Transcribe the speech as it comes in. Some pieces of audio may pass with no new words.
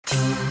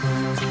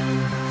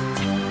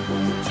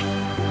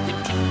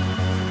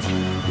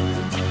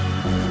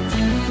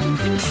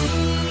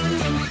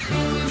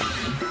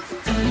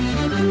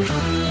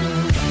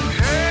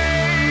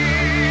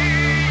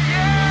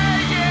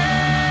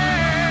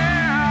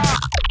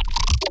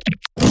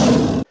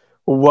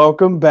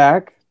Welcome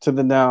back to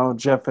the Now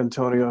Jeff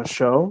Antonio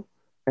Show.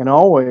 And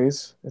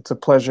always, it's a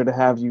pleasure to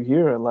have you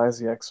here,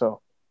 Elizy XO.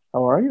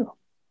 How are you?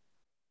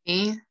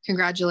 Hey,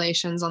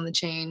 congratulations on the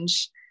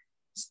change.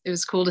 It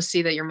was cool to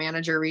see that your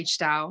manager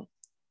reached out.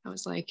 I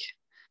was like,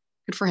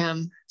 good for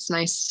him. It's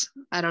nice.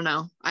 I don't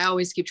know. I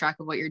always keep track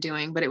of what you're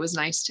doing, but it was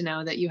nice to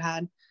know that you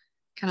had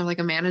kind of like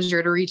a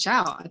manager to reach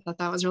out. I thought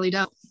that was really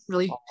dope.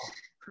 Really,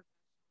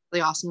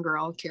 really awesome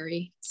girl,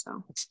 Carrie.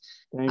 So,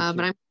 Thank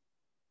you.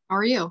 How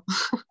are you?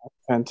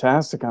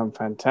 Fantastic. I'm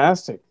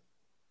fantastic.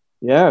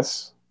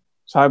 Yes.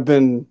 So I've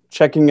been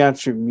checking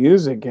out your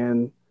music,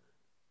 and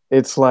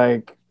it's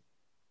like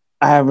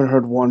I haven't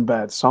heard one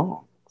bad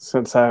song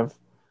since I've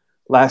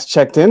last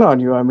checked in on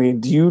you. I mean,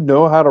 do you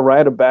know how to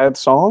write a bad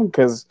song?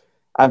 Because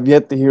I've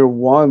yet to hear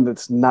one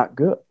that's not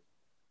good.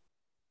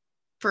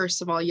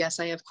 First of all,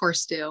 yes, I of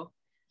course do.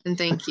 And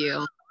thank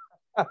you.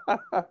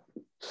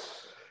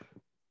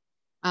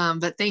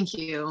 But thank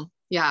you.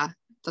 Yeah,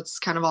 that's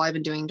kind of all I've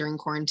been doing during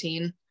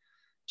quarantine.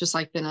 Just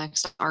like the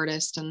next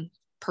artist and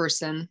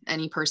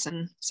any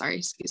person. Sorry,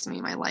 excuse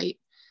me, my light.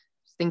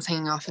 Things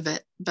hanging off of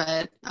it.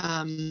 But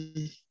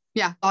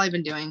yeah, all I've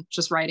been doing,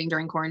 just writing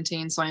during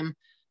quarantine. So I'm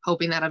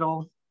hoping that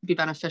it'll be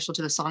beneficial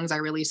to the songs I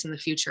release in the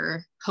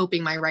future.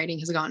 Hoping my writing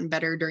has gotten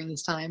better during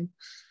this time.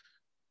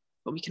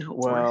 What we can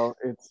hope for. Well,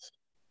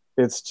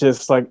 it's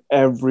just like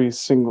every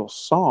single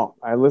song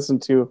I was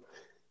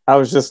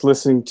just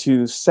listening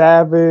to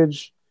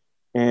Savage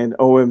and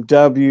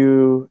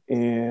OMW,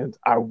 and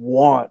I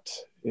Want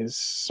is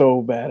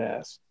so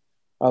badass.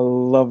 I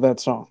love that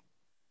song.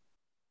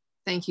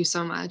 Thank you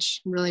so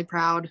much. I'm really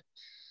proud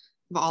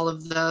of all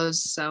of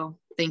those. So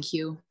thank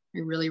you. I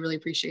really, really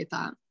appreciate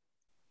that.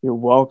 You're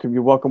welcome.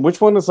 You're welcome.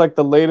 Which one is like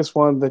the latest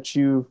one that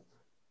you've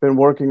been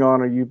working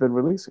on or you've been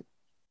releasing?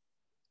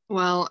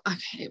 Well,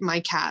 okay,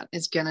 my cat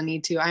is gonna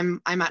need to.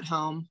 I'm at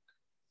home.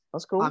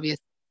 That's cool.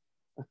 Obviously,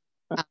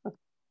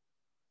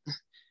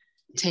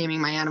 taming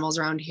my animals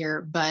around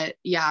here. But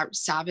yeah,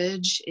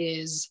 Savage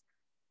was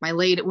my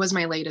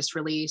latest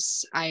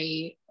release.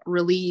 I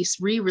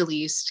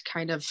re-released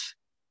kind of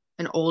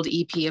an old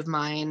EP of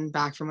mine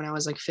back from when I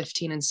was like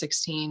 15 and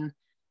 16,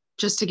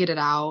 just to get it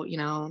out. You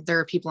know, there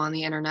are people on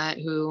the internet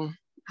who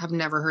have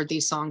never heard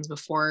these songs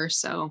before.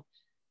 So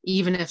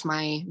even if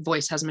my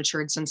voice has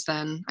matured since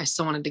then, I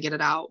still wanted to get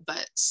it out.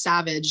 But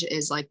Savage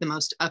is like the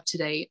most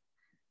up-to-date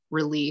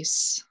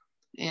release.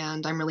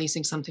 And I'm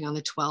releasing something on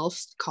the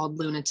 12th called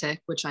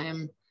Lunatic, which I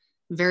am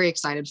very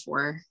excited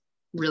for.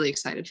 Really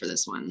excited for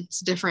this one. It's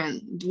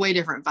different, way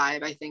different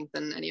vibe, I think,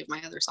 than any of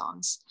my other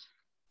songs.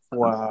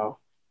 Wow.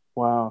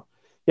 Wow.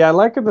 Yeah, I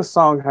like in the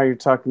song how you're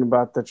talking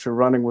about that you're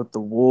running with the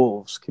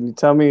wolves. Can you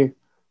tell me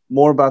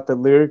more about the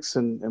lyrics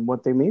and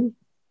what they mean?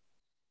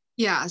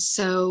 Yeah,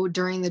 so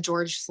during the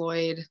George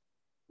Floyd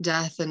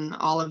death and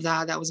all of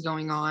that was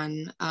going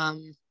on,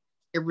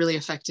 it really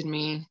affected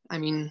me. I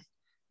mean,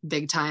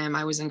 big time.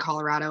 I was in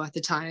Colorado at the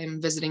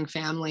time visiting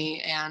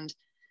family, and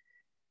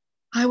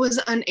I was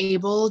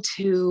unable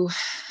to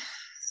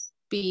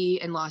be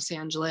in Los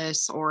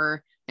Angeles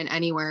or in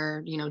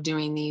anywhere, you know,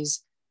 doing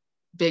these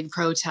big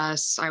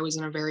protests. I was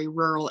in a very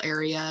rural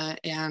area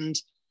and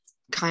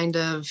kind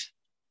of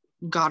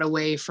got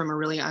away from a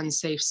really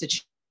unsafe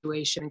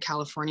situation in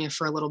California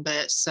for a little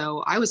bit.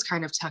 So I was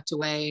kind of tucked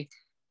away,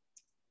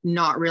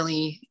 not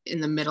really in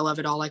the middle of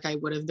it all like I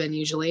would have been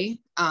usually.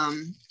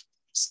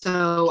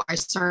 So I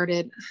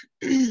started,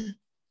 hey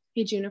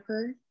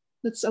Juniper,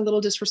 that's a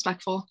little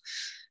disrespectful.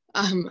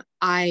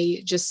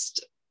 I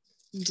just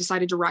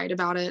decided to write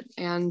about it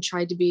and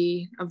tried to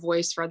be a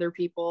voice for other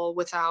people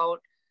without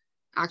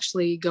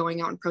actually going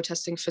out and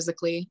protesting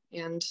physically.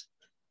 And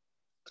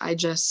I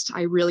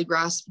really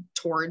grasped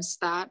towards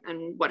that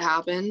and what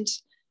happened.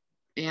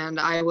 And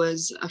I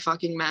was a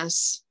fucking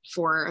mess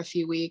for a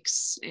few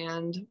weeks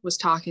and was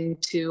talking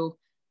to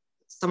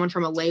someone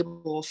from a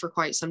label for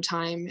quite some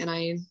time. And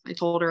I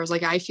told her, I was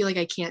like, I feel like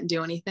I can't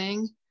do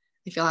anything.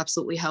 I feel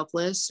absolutely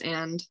helpless.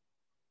 And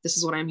this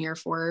is what I'm here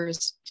for,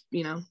 is,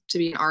 you know, to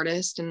be an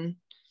artist and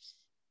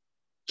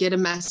get a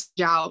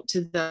message out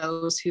to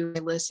those who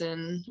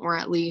listen or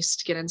at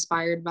least get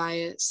inspired by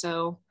it.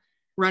 So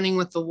running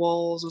with the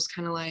wolves was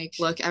kind of like,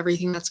 look,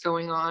 everything that's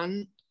going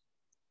on,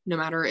 no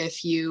matter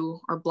if you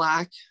are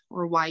Black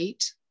or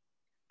white,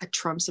 a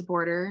Trump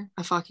supporter,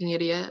 a fucking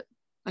idiot,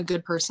 a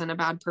good person, a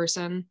bad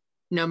person,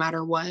 no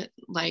matter what,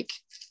 like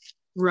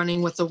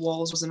running with the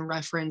wolves was in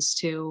reference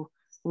to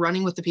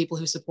running with the people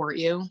who support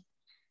you.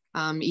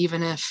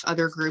 Even if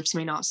other groups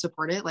may not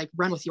support it, like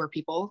run with your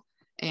people.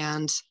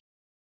 And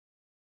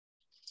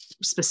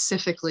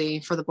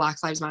specifically for the Black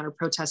Lives Matter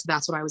protest,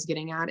 that's what I was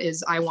getting at,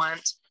 is I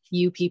want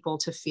you people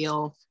to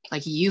feel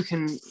like you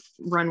can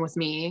run with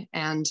me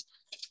and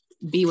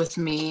be with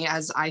me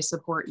as I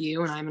support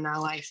you and I'm an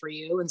ally for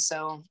you. And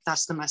so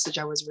that's the message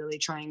I was really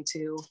trying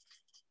to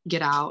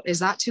get out. Is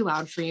that too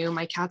loud for you?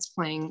 My cat's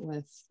playing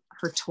with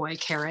her toy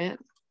carrot,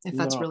 if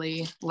that's No,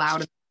 really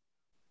loud.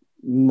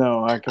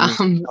 no, I can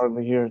Um,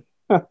 hardly hear it.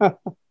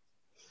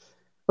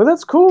 But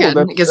that's cool.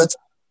 good, because That's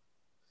it's,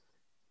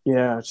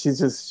 yeah. She's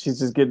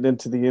just getting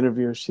into the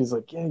interview. She's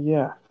like,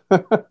 yeah,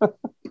 yeah.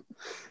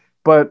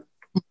 But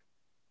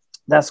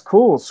that's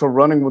cool. So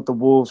running with the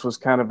wolves was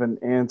kind of an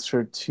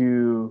answer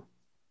to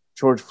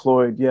George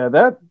Floyd. Yeah,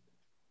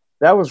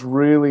 that was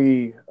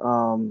really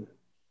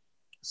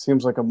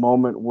seems like a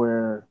moment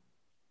where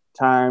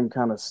time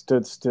kind of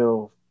stood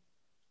still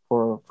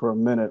for a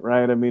minute,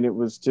 right? I mean, it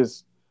was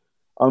just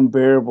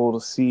unbearable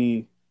to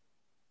see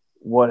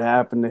what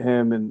happened to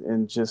him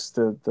and just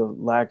the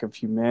lack of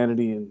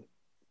humanity, and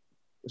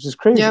it's just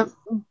crazy. yeah,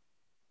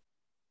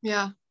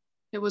 yeah,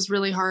 it was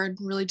really hard,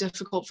 really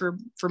difficult for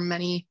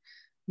many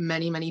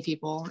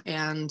people.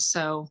 And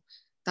so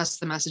that's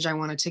the message I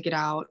wanted to get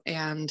out.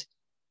 And,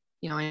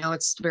 I know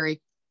it's very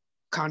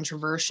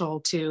controversial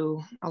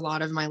to a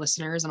lot of my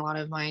listeners and a lot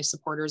of my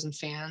supporters and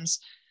fans,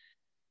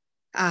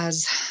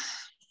 as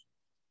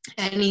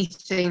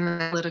anything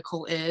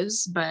political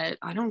is, but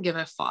I don't give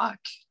a fuck.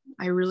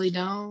 I really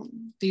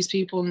don't. These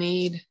people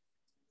they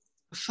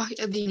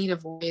need a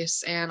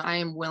voice, and I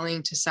am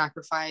willing to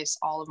sacrifice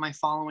all of my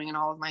following and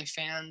all of my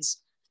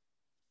fans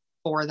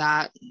for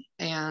that.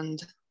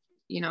 And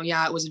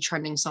yeah, it was a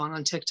trending song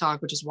on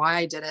TikTok, which is why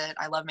I did it.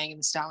 I love Megan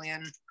Thee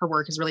Stallion. Her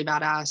work is really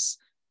badass.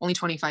 Only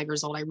 25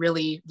 years old. I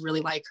really,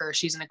 really like her.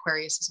 She's an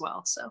Aquarius as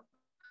well. So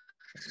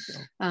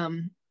I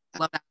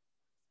love that.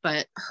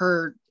 But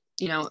her,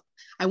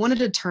 I wanted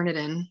to turn it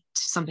into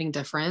something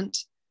different.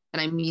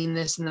 And I mean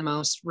this in the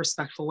most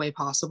respectful way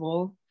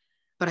possible.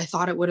 But I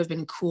thought it would have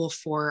been cool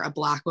for a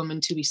Black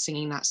woman to be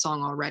singing that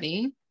song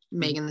already. Mhm.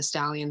 Megan Thee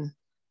Stallion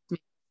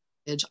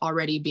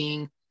already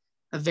being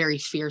a very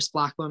fierce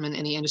Black woman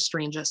in the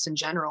industry and just in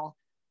general.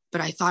 But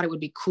I thought it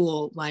would be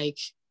cool, like,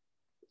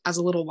 as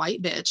a little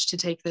white bitch, to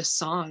take this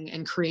song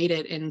and create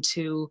it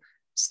into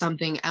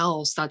something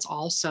else that's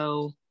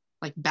also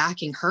like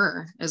backing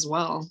her as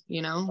well,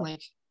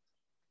 like,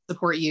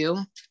 support you.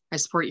 I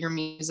support your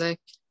music.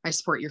 I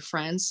support your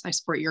friends. I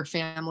support your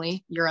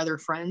family, your other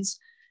friends,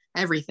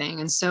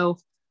 everything. And so,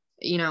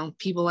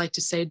 people like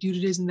to say, dude,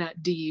 it isn't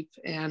that deep.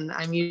 And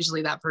I'm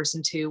usually that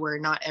person too, where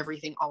not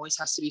everything always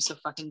has to be so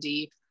fucking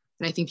deep.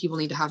 And I think people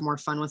need to have more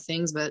fun with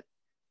things. But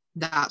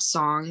that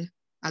song,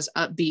 as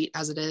upbeat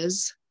as it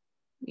is,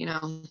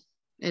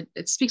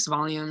 it speaks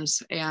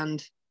volumes.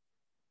 And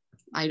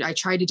I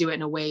tried to do it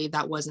in a way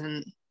that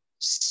wasn't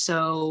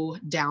so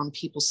down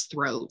people's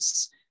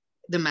throats.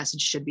 The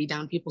message should be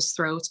down people's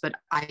throats, but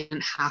I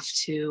didn't have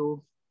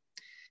to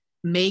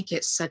make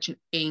it such an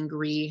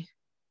angry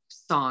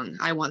song.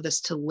 I want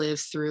this to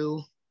live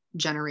through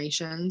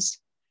generations,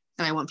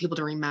 and I want people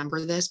to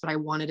remember this, but I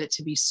wanted it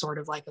to be sort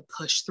of like a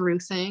push through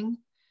thing.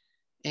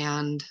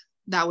 And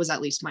that was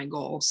at least my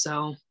goal.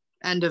 So,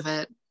 end of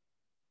it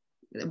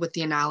with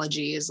the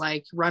analogy is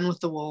like, run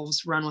with the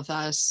wolves, run with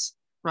us,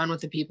 run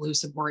with the people who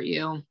support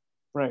you.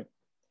 Right.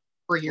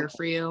 We're here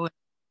for you.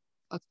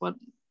 That's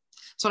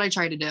what I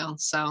try to do.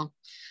 So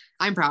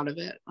I'm proud of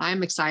it.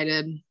 I'm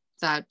excited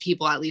that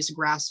people at least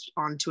grasped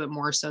onto it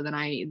more so than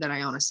I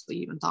honestly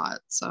even thought.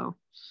 So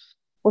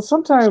Well,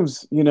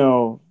 sometimes,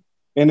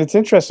 and it's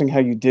interesting how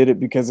you did it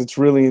because it's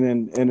really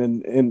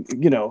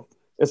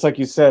it's like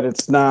you said,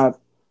 it's not,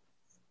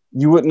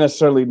 you wouldn't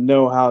necessarily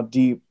know how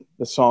deep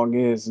the song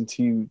is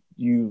until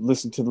you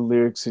listen to the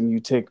lyrics and you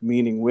take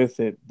meaning with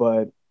it.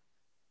 But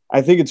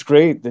I think it's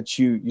great that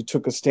you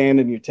took a stand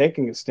and you're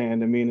taking a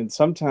stand. I mean, and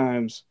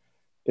sometimes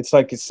it's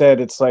like you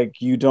said, it's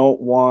like you don't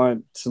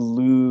want to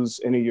lose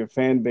any of your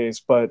fan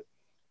base, but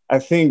I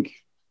think,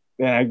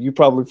 yeah, you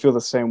probably feel the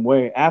same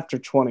way after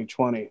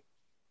 2020.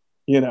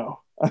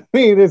 I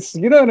mean, it's,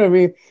 you know what I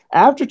mean?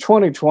 After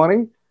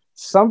 2020,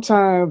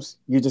 sometimes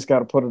you just got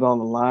to put it on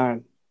the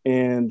line.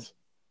 And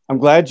I'm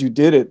glad you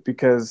did it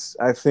because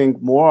I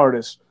think more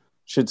artists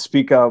should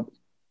speak up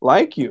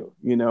like you.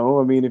 I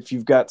mean, if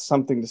you've got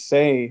something to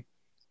say,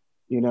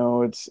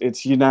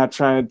 it's you're not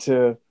trying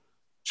to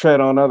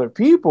tread on other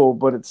people,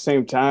 but at the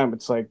same time,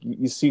 it's like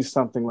you see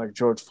something like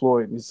George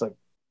Floyd, and it's like,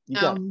 you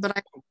got to. but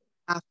I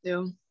have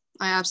to.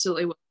 I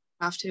absolutely will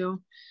have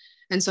to.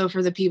 And so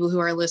for the people who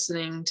are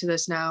listening to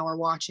this now or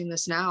watching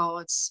this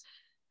now,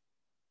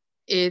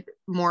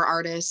 more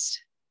artists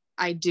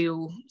I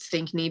do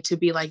think need to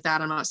be like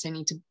that. I'm not saying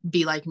need to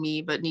be like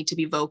me, but need to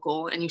be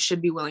vocal, and you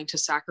should be willing to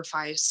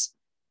sacrifice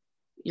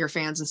your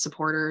fans and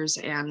supporters.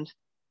 And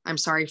I'm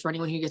sorry for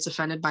anyone who gets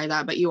offended by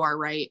that, but you are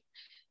right.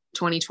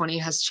 2020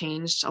 has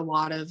changed a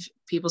lot of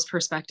people's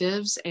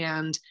perspectives.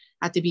 And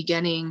at the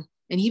beginning,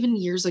 and even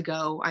years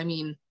ago, I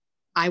mean,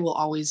 I will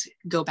always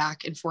go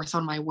back and forth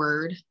on my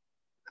word.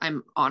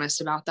 I'm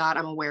honest about that.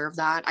 I'm aware of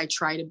that. I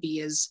try to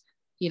be as,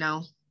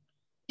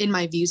 in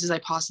my views as I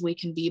possibly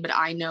can be, but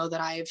I know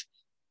that I've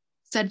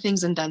said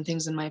things and done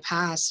things in my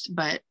past.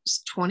 But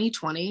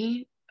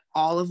 2020,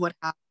 all of what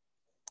happened,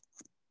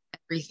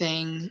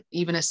 everything,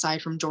 even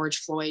aside from George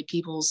Floyd,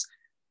 people's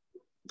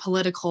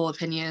political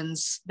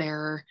opinions,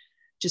 their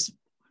just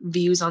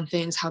views on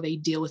things, how they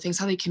deal with things,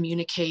 how they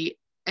communicate,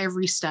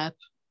 every step,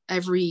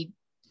 every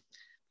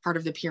part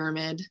of the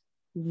pyramid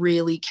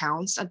really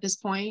counts at this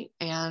point.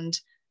 And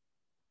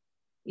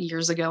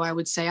years ago, I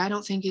would say, I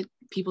don't think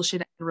people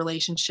should end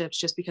relationships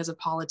just because of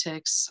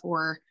politics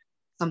or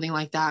something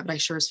like that, but I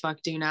sure as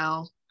fuck do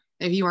now.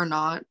 If you are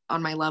not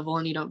on my level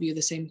and you don't view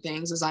the same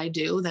things as I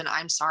do, then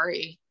I'm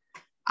sorry.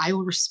 I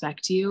will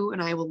respect you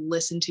and I will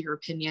listen to your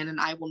opinion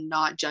and I will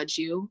not judge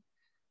you.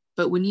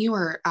 But when you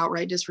are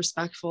outright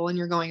disrespectful and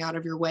you're going out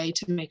of your way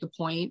to make a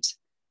point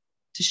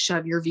to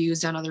shove your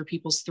views down other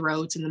people's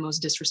throats in the most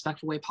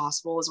disrespectful way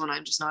possible, is when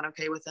I'm just not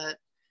okay with it.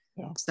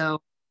 Yeah.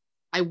 So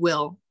I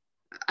will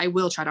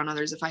tread on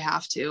others if I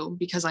have to,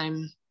 because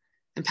I'm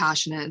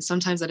passionate, and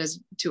sometimes that is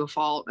to a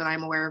fault, and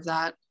I'm aware of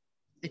that.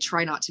 I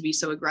try not to be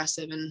so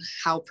aggressive and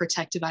how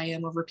protective I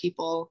am over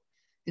people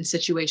in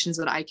situations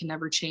that I can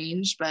never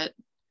change, but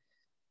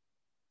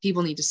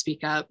people need to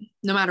speak up,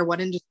 no matter what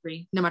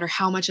industry, no matter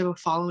how much of a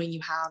following you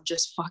have,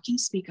 just fucking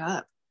speak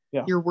up.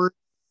 Yeah. Your word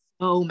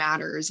so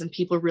matters, and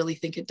people really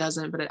think it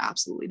doesn't, but it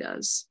absolutely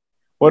does.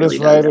 What Really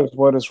is right does. is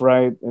what is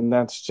right, and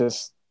that's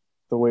just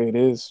the way it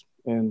is.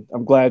 And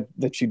I'm glad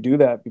that you do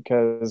that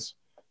because,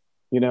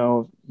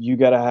 you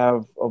got to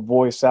have a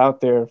voice out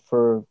there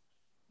for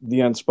the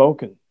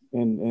unspoken,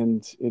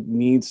 and it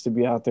needs to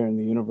be out there in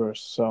the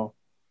universe. So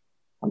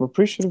I'm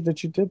appreciative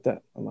that you did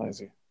that,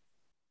 Elizy.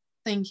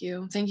 Thank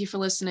you. Thank you for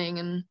listening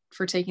and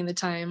for taking the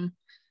time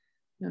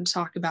and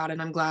talk about it.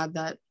 I'm glad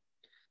that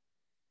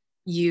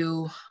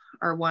you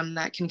are one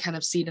that can kind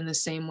of see it in the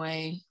same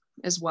way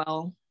as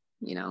well.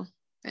 You know,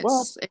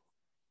 Well,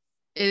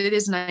 it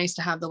is nice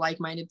to have the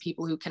like-minded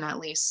people who can at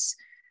least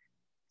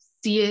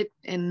see it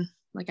and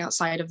like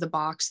outside of the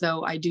box,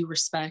 though I do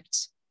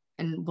respect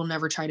and will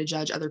never try to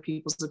judge other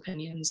people's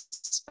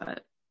opinions.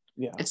 But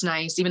yeah, it's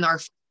nice, even though our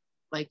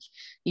like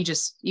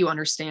you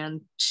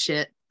understand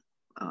shit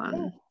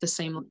on the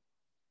same,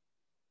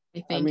 I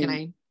I think. And mean,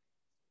 I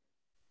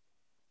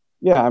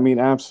yeah, I mean,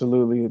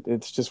 absolutely.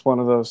 It's just one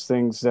of those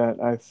things that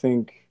I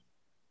think,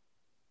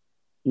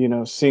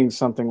 seeing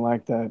something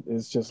like that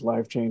is just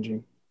life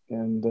changing.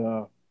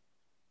 And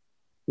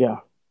yeah,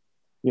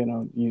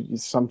 you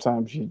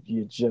sometimes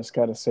you just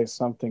got to say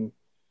something.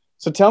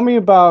 So tell me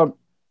about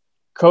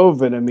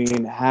COVID. I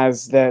mean,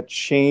 has that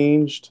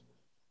changed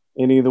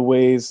any of the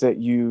ways that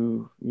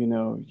you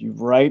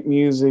write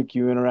music,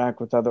 you interact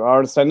with other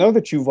artists? I know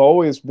that you've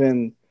always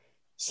been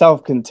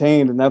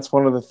self-contained, and that's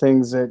one of the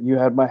things that you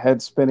had my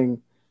head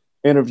spinning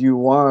interview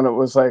one. It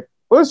was like,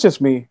 well, it's just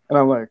me. And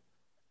I'm like,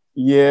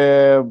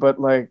 yeah, but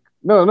like,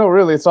 no, no,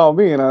 really, it's all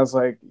me. And I was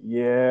like,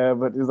 yeah,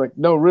 but it's like,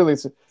 no, really.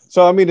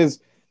 So I mean, has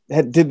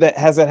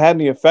that had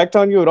any effect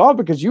on you at all?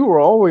 Because you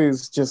were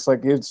always just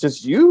like, it's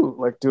just you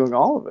like doing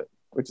all of it,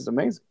 which is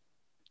amazing.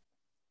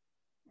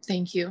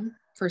 thank you.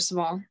 First of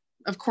all,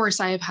 of course,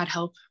 I have had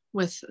help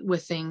with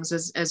things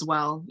as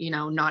well.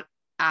 Not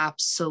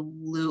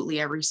absolutely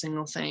every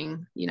single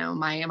thing.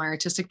 My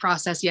artistic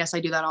process. Yes, I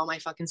do that all my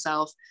fucking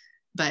self,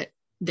 but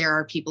there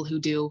are people who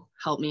do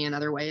help me in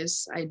other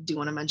ways. I do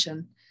want to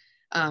mention.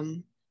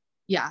 Um,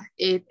 yeah,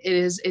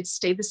 it's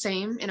stayed the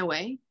same in a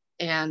way,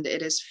 and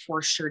it is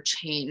for sure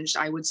changed.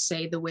 I would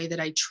say the way that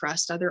I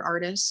trust other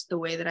artists, the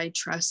way that I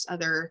trust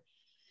other,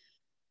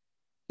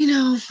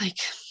 like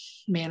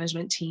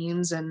management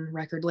teams and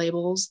record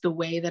labels, the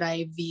way that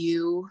I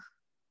view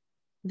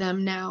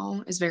them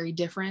now is very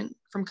different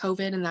from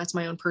COVID. And that's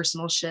my own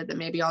personal shit that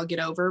maybe I'll get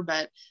over.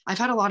 But I've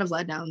had a lot of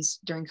letdowns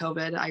during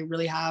COVID. I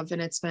really have.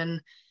 And it's been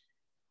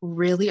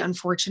really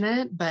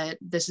unfortunate, but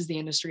this is the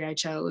industry I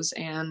chose.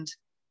 And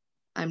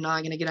I'm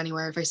not going to get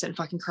anywhere if I sit and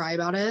fucking cry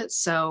about it.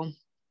 So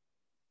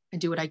I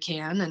do what I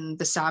can. And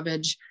the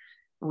Savage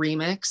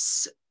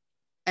remix,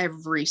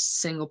 every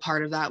single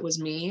part of that was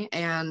me.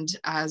 And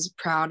as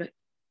proud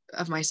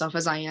of myself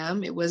as I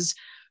am, it was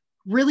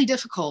really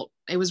difficult.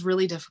 It was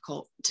really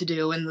difficult to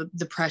do. And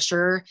the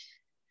pressure,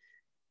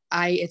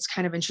 it's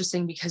kind of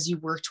interesting because you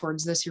work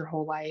towards this your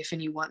whole life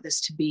and you want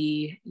this to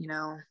be,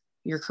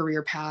 your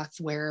career path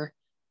where,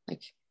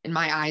 like, in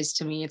my eyes,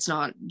 to me, it's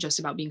not just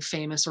about being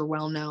famous or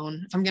well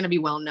known. If I'm going to be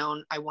well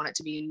known, I want it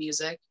to be in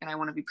music and I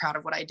want to be proud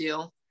of what I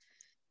do.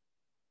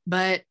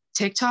 But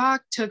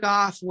TikTok took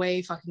off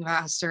way fucking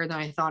faster than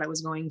I thought it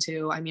was going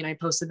to. I mean, I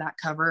posted that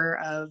cover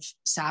of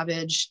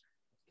Savage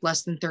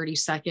less than 30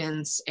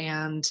 seconds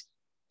and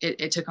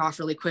it took off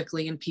really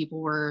quickly and people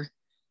were,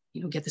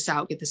 get this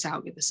out, get this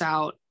out, get this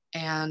out.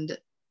 And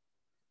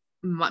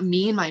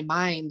me in my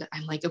mind,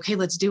 I'm like, okay,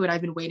 let's do it.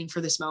 I've been waiting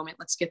for this moment.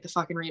 Let's get the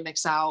fucking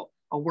remix out.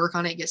 I'll work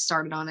on it, get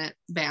started on it.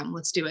 Bam,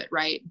 let's do it.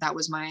 Right. That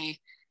was my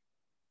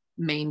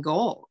main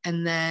goal.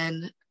 And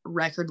then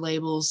record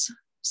labels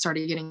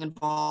started getting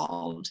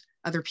involved,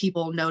 other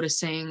people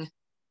noticing,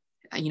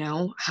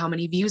 how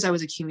many views I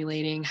was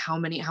accumulating, how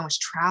much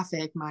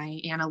traffic,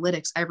 my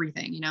analytics,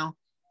 everything.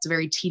 It's a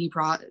very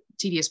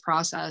tedious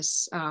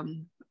process,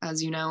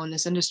 as you know, in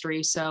this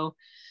industry. So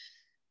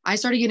I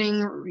started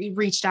getting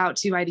reached out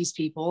to by these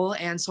people.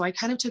 And so I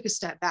kind of took a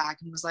step back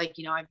and was like,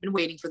 I've been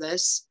waiting for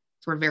this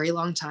for a very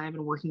long time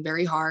and working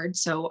very hard.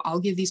 So I'll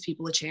give these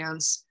people a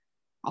chance.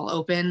 I'll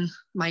open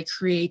my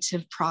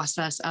creative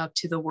process up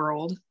to the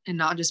world and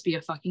not just be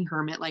a fucking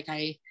hermit like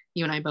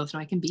you and I both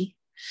know I can be.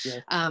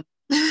 Yeah.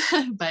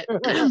 But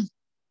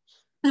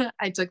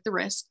I took the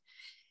risk.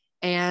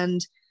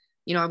 And,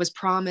 I was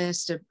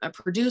promised a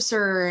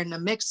producer and a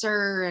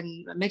mixer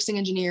and a mixing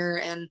engineer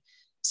and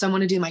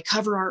someone to do my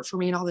cover art for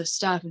me and all this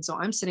stuff. And so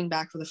I'm sitting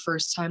back for the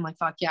first time, like,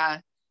 fuck yeah,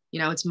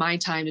 it's my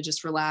time to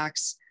just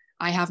relax.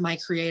 I have my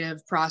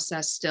creative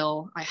process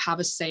still. I have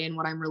a say in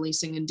what I'm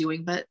releasing and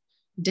doing, but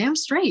damn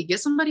straight,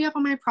 get somebody up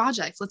on my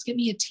projects. Let's get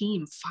me a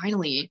team,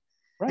 finally.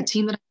 A Right.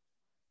 team that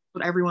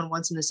what everyone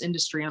wants in this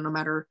industry, no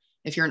matter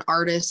if you're an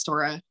artist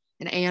or an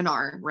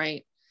A&R,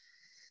 right?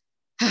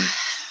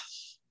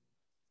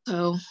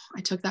 So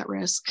I took that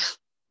risk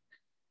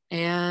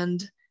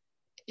and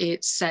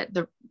it set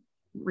the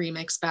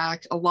remix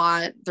back a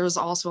lot. There's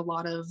also a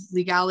lot of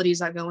legalities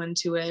that go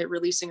into it.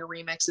 Releasing a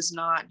remix is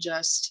not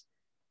just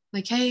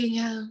like, hey,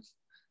 yeah,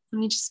 let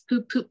me just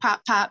poop, poop,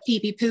 pop, pop, pee,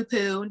 pee, poo,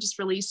 poo, and just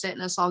release it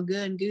and it's all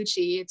good and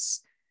Gucci.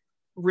 It's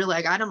really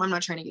like, I'm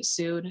not trying to get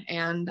sued.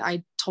 And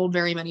I told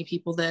very many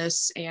people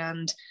this,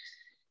 and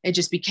it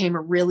just became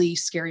a really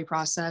scary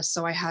process.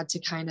 So I had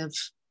to kind of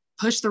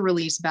push the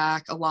release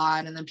back a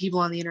lot. And then people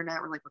on the internet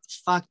were like, what the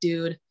fuck,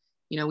 dude?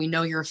 We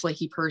know you're a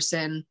flaky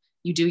person.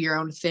 You do your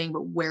own thing,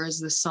 but where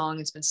is this song?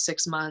 It's been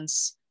 6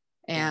 months.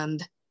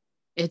 And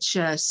it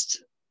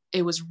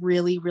was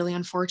really, really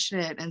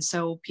unfortunate. And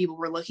so people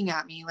were looking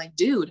at me like,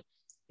 dude,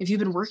 if you've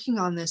been working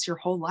on this your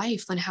whole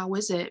life, then how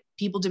is it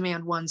people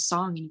demand one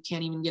song and you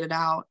can't even get it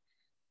out?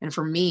 And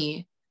for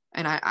me,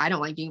 and I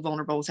don't like being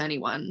vulnerable with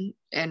anyone.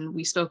 And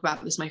we spoke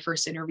about this in my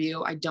first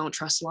interview. I don't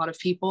trust a lot of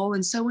people.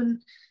 And so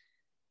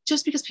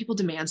just because people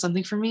demand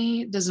something from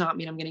me does not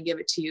mean I'm going to give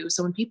it to you.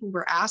 So when people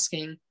were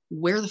asking,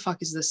 where the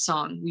fuck is this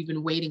song? We've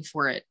been waiting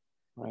for it.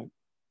 Right.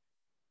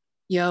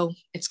 Yo,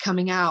 it's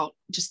coming out.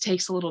 It just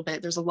takes a little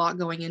bit. There's a lot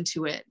going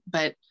into it.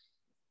 But,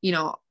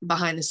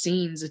 behind the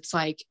scenes, it's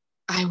like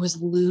I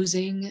was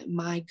losing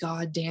my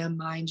goddamn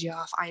mind,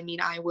 Geoff. I mean,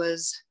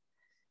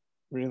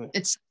 Really?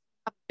 it's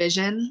a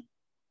vision,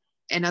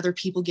 and other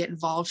people get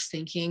involved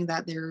thinking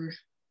that they're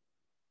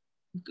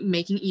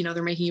making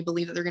you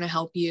believe that they're going to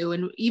help you.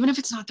 And even if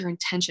it's not their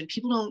intention,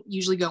 people don't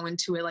usually go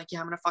into it like, yeah,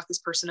 I'm going to fuck this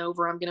person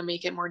over. I'm going to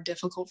make it more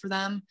difficult for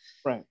them.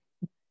 Right.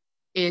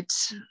 It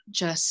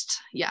just,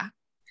 yeah.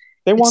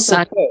 They want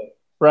their say,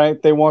 right?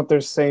 They want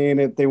their say in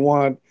it. They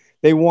want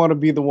to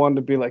be the one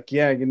to be like,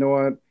 yeah, you know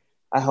what?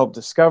 I helped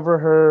discover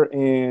her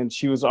and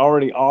she was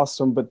already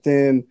awesome, but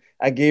then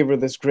I gave her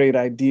this great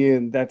idea.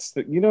 And that's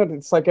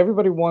it's like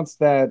everybody wants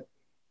that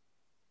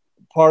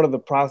part of the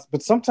process,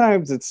 but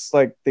sometimes it's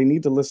like they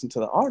need to listen to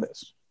the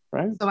artist,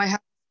 right? So I have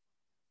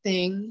a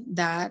thing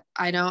that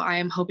I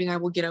am hoping I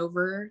will get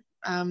over.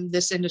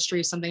 This industry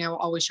is something I will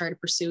always try to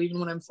pursue, even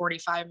when I'm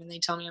 45 and they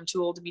tell me I'm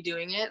too old to be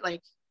doing it.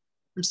 Like,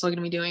 I'm still going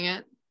to be doing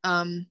it.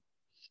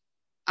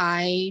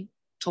 I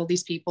told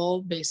these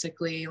people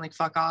basically, like,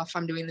 fuck off,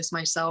 I'm doing this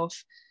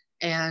myself.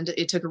 And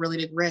it took a really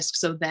big risk.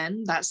 So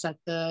then that set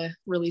the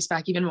release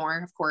back even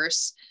more. Of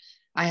course,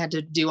 I had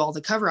to do all the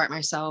cover art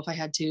myself.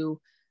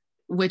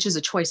 Which is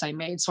a choice I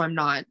made. So I'm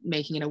not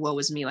making it a woe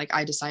is me. Like,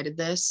 I decided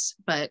this,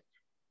 but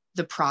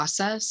the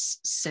process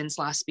since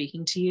last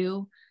speaking to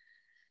you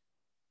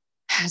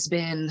has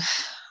been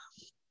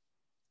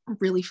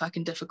really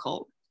fucking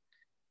difficult,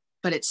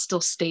 but it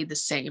still stayed the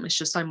same. It's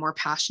just I'm more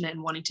passionate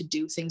and wanting to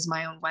do things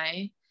my own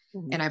way.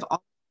 Mm-hmm. And I've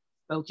always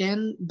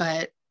spoken,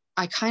 but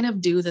I kind of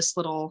do this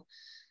little,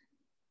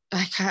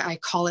 I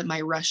call it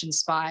my Russian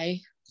spy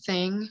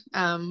thing,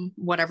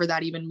 whatever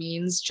that even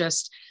means.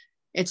 Just,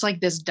 it's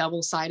like this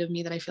double side of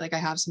me that I feel like I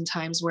have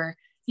sometimes where,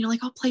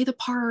 like, I'll play the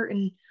part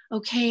and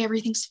okay,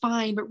 everything's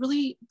fine, but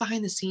really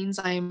behind the scenes,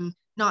 I'm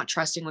not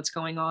trusting what's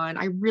going on.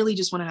 I really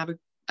just want to have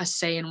a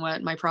say in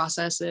what my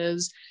process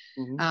is.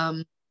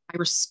 Mm-hmm. I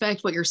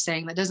respect what you're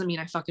saying. That doesn't mean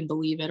I fucking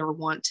believe it or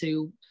want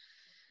to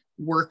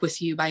work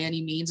with you by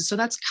any means. So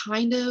that's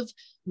kind of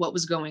what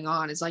was going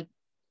on. Is like,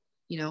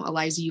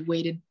 Elizy, you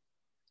waited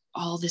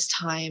all this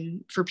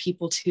time for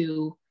people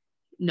to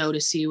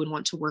notice you and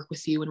want to work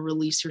with you and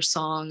release your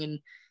song and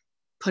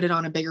put it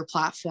on a bigger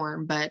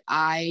platform. But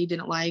I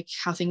didn't like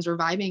how things were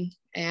vibing,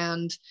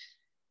 and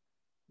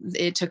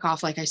it took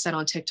off, like I said,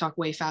 on TikTok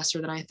way faster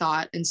than I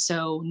thought. And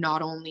so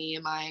not only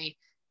am I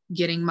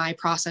getting my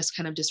process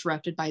kind of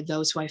disrupted by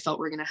those who I felt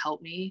were going to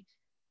help me,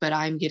 but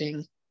I'm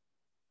getting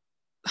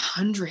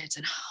hundreds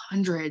and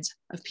hundreds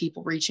of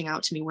people reaching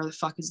out to me, where the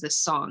fuck is this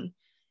song?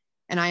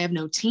 And I have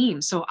no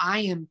team. So I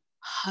am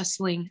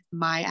hustling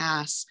my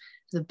ass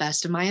to the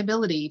best of my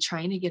ability,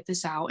 trying to get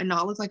this out and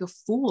not look like a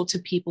fool to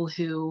people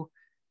who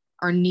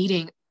are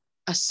needing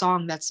a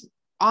song that's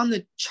on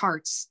the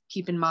charts.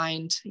 Keep in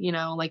mind,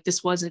 like,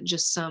 this wasn't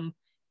just some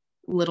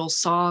little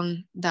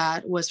song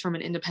that was from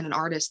an independent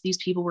artist. These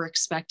people were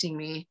expecting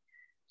me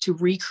to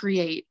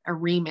recreate a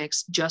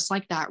remix just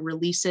like that,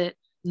 release it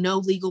no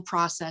legal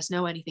process,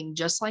 no anything,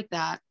 just like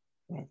that,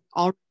 Right.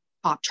 all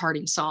pop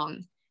charting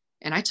song.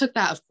 And I took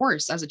that, of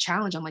course, as a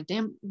challenge. I'm like,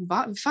 damn,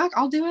 fuck,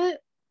 I'll do it.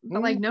 But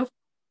Mm, like, no,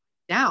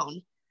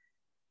 down.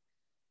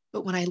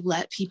 But when I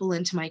let people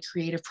into my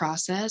creative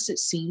process, it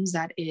seems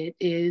that it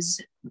is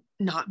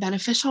not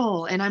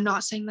beneficial. And I'm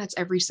not saying that's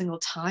every single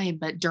time,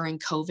 but during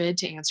COVID,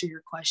 to answer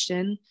your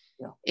question,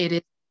 yeah. it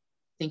is,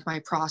 I think,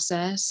 my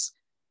process.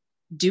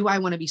 Do I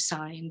want to be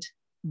signed?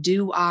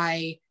 Do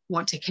I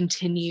want to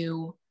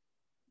continue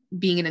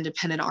being an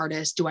independent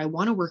artist? Do I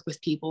want to work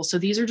with people? So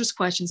these are just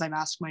questions I've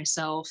asked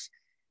myself.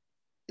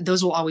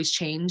 Those will always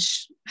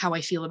change how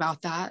I feel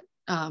about that,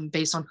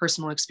 based on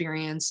personal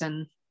experience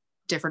and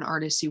different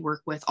artists you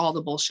work with, all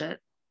the bullshit.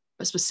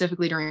 But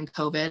specifically during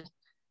COVID,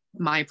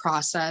 my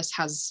process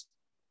has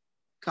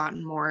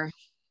gotten more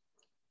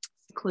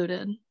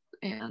secluded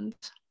and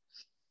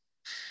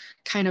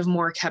kind of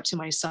more kept to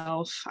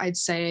myself, I'd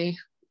say.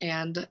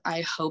 And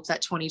I hope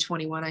that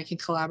 2021 I can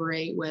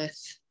collaborate with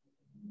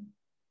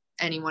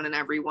anyone and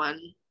everyone.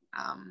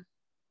 Um,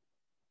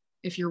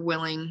 if you're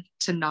willing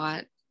to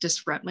not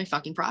disrupt my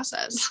fucking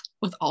process,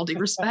 with all due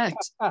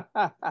respect,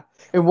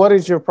 And what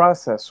is your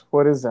process?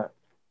 What is that?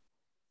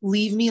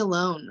 leave me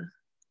alone,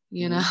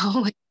 you Mm,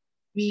 know, like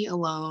me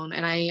alone.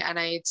 And I,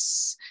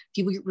 it's,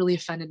 people get really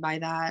offended by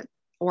that.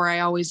 Or I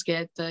always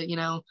get the,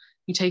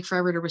 you take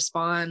forever to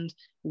respond.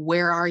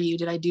 Where are you?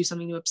 Did I do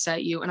something to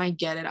upset you? And I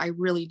get it. I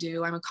really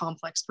do. I'm a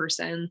complex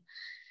person.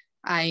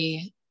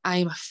 I'm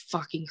a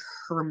fucking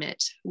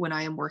hermit when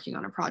I am working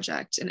on a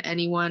project. And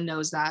anyone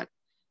knows that.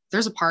 If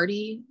there's a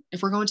party,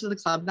 if we're going to the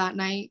club that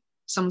night,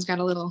 someone's got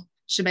a little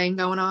shebang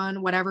going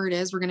on, whatever it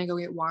is, we're gonna go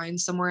get wine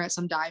somewhere at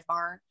some dive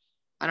bar.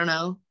 I don't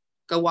know,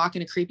 go walk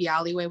in a creepy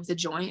alleyway with a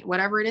joint,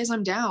 whatever it is,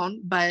 I'm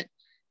down. But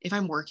if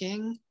I'm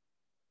working,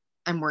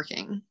 I'm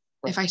working.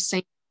 right. If I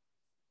say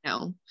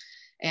no.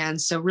 And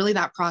so really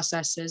that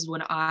process is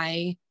when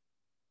I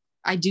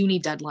do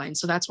need deadlines.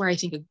 So that's where I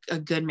think a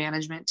good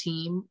management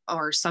team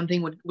or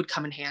something would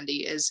come in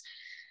handy. Is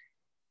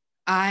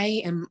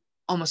I am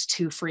almost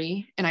too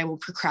free and I will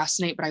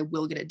procrastinate, but I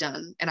will get it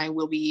done. And I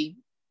will be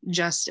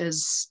just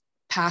as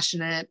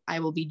passionate. I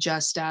will be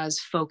just as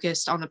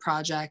focused on the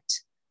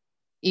project,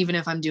 even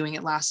if I'm doing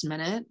it last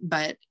minute.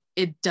 But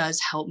it does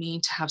help me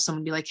to have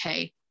someone be like,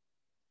 hey,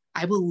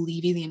 I will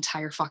leave you the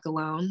entire fuck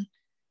alone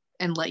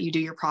and let you do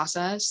your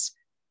process,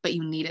 but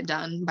you need it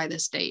done by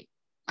this date.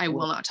 I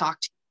will not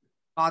talk to you,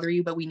 bother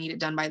you, but we need it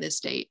done by this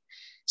date.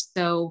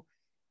 So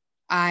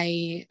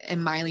I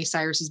am Miley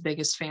Cyrus's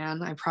biggest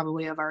fan. I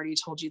probably have already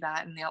told you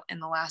that in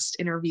the last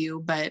interview,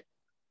 but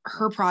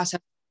her process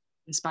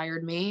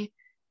inspired me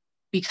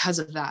because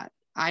of that.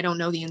 I don't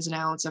know the ins and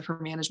outs of her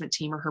management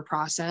team or her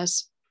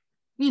process.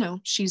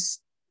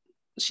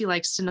 She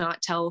likes to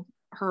not tell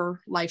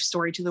her life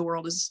story to the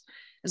world as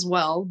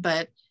well,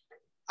 but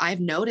I've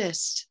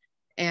noticed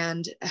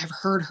and have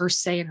heard her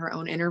say in her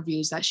own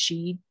interviews that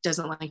she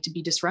doesn't like to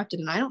be disrupted.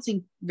 And I don't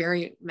think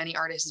very many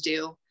artists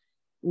do.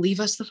 Leave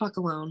us the fuck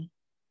alone.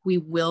 We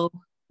will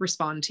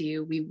respond to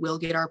you. We will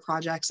get our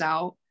projects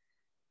out,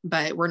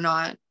 but we're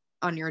not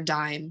on your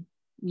dime.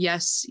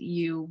 Yes,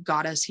 you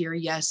got us here.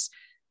 Yes,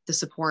 the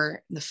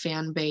support, the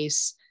fan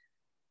base,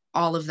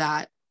 all of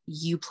that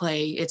you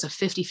play. It's a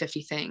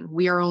 50-50 thing.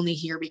 We are only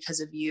here because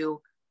of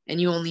you, and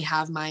you only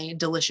have my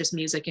delicious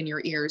music in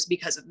your ears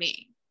because of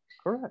me.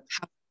 Correct.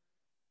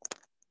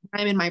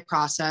 I'm in my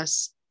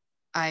process.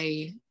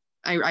 I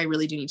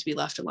really do need to be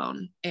left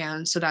alone.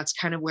 And so that's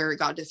kind of where it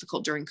got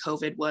difficult during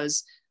COVID.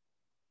 Was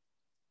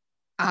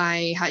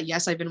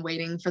I've been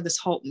waiting for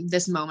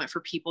this moment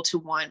for people to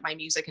want my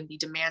music and be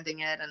demanding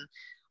it and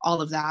all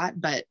of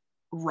that. But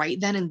right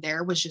then and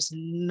there was just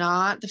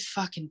not the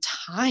fucking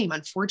time,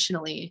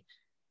 unfortunately,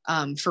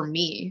 for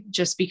me,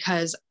 just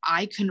because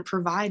I couldn't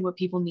provide what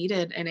people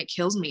needed, and it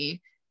kills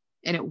me.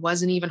 And it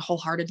wasn't even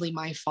wholeheartedly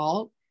my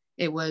fault.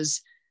 It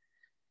was,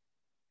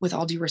 with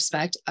all due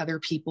respect, other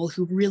people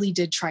who really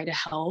did try to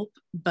help,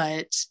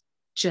 but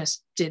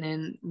just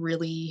didn't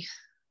really,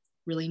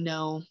 really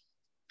know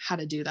how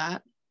to do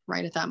that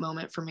right at that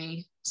moment for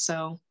me.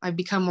 So I've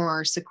become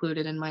more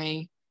secluded in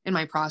my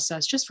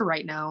process just for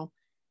right now.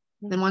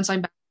 Then once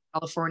I'm back in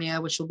California,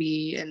 which will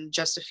be in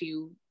just a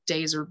few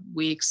days or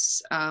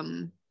weeks,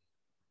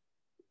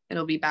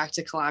 it'll be back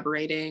to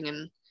collaborating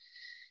and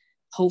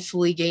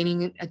hopefully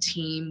gaining a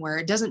team where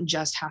it doesn't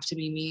just have to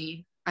be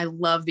me. I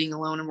love being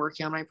alone and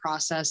working on my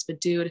process,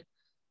 but dude,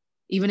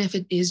 even if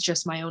it is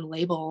just my own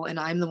label and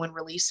I'm the one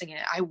releasing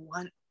it, I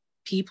want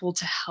people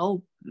to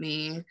help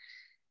me.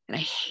 And I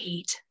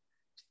hate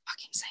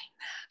fucking saying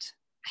that.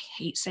 I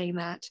hate saying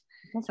that.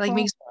 What's It like wrong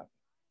makes with that?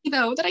 me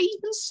though that I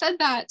even said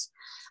that.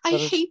 I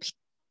But hate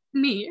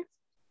me.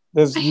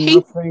 there's I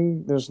hate.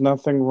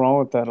 nothing wrong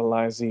with that,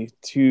 Elizy.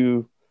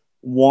 To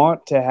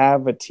want to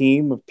have a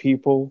team of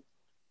people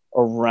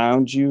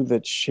around you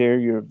that share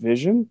your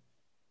vision.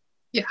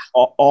 Yeah.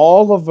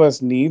 All of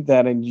us need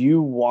that, and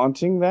you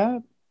wanting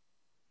that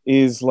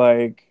is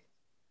like,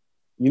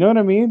 you know what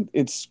I mean?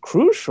 It's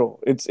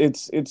crucial. It's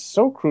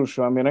so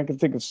crucial. I mean, I can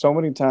think of so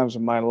many times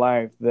in my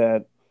life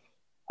that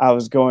I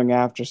was going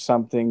after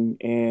something,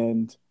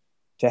 and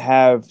to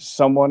have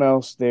someone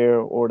else there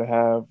or to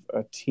have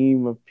a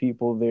team of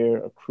people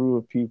there, a crew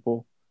of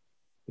people,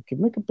 it could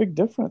make a big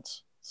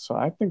difference. So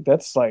I think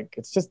that's like,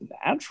 it's just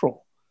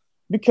natural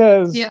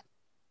because Yeah,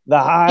 the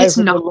it's highs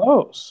and the not.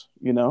 lows,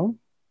 you know?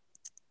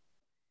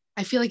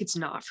 I feel like it's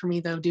not for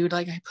me though, dude.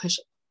 Like I push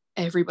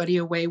everybody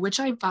away, which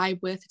I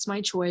vibe with. It's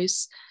my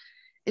choice.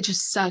 It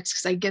just sucks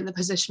because I get in the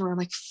position where I'm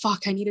like,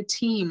 fuck, I need a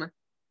team.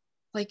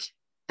 Like,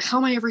 how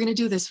am I ever going to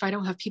do this if I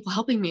don't have people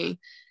helping me?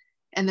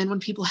 And then when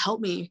people help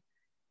me,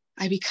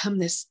 I become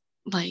this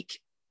like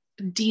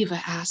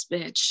diva ass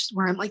bitch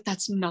where I'm like,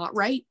 that's not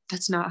right.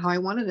 That's not how I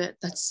wanted it.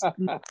 It's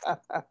and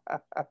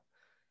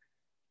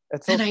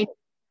okay. I,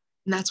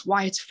 and that's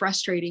why it's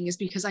frustrating is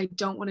because I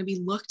don't want to be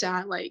looked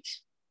at like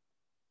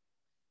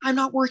I'm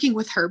not working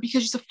with her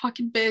because she's a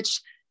fucking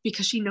bitch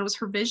because she knows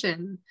her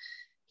vision.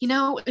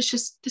 It's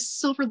just this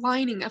silver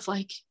lining of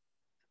like,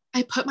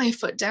 I put my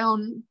foot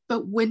down,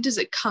 but when does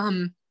it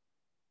come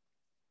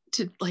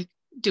to like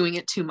doing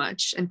it too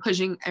much and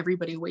pushing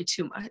everybody away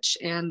too much?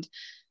 And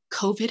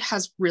COVID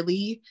has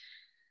really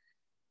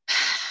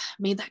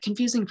made that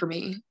confusing for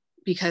me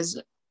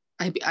because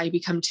I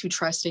become too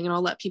trusting and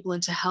I'll let people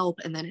in to help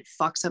and then it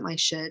fucks up my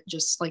shit,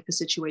 just like the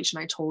situation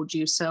I told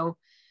you. So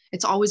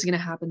it's always going to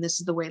happen.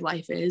 This is the way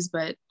life is.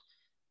 But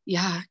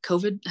yeah,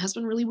 COVID has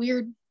been really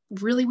weird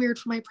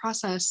for my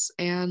process.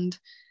 And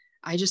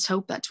I just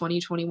hope that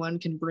 2021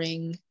 can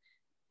bring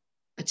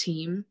a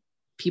team,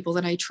 people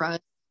that I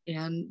trust,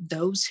 and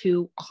those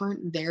who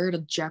aren't there to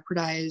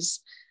jeopardize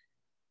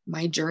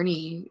my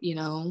journey.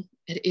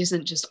 It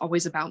isn't just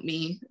always about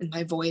me and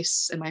my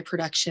voice and my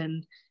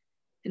production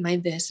and my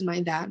this and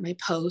my that, and my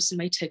posts and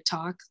my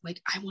TikTok.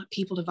 Like, I want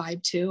people to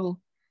vibe too.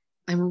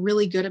 I'm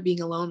really good at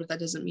being alone, but that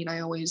doesn't mean I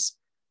always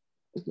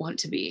want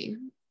to be.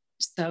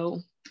 So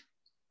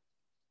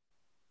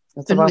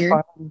it's It's been about weird.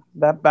 finding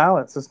that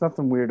balance. There's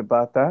nothing weird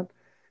about that.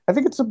 I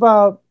think it's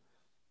about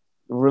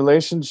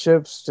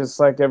relationships, just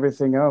like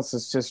everything else.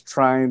 It's just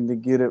trying to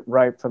get it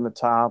right from the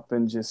top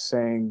and just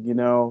saying,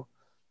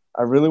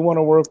 I really want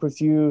to work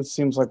with you. It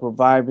seems like we're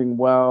vibing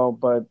well,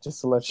 but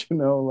just to let you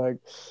know, like,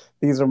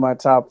 these are my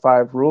top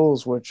five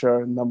rules, which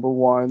are number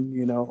one,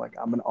 like,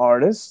 I'm an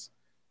artist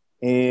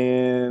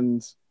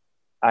and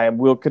I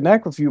will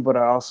connect with you, but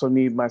I also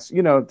need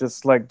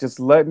just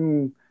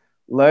letting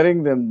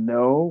them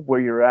know where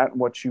you're at and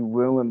what you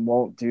will and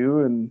won't do.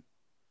 And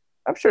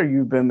I'm sure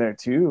you've been there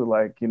too,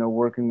 like,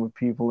 working with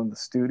people in the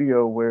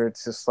studio where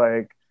it's just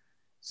like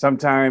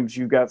sometimes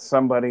you got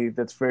somebody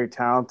that's very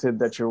talented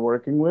that you're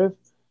working with,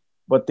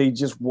 but they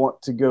just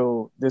want to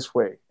go this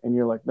way. And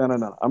you're like, no, no,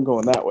 no, I'm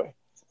going that way.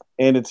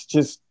 And it's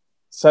just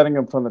setting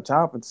them from the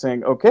top and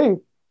saying, okay,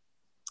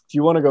 if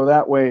you want to go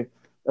that way,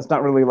 that's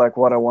not really like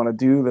what I want to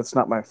do. That's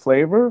not my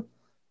flavor.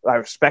 I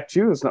respect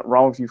you. It's not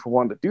wrong with you for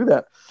wanting to do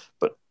that.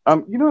 But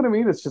you know what I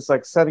mean? It's just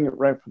like setting it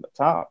right from the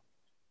top.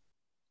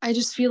 I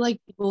just feel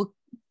like people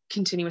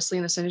continuously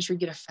in this industry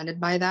get offended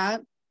by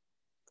that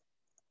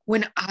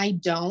when I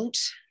don't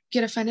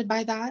get offended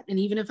by that. And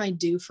even if I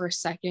do for a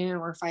second,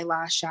 or if I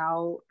lash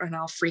out and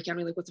I'll freak out and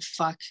be like, what the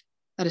fuck?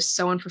 That is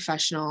so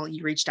unprofessional.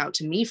 You reached out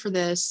to me for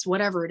this,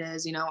 whatever it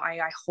is,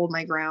 I hold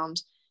my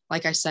ground.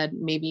 Like I said,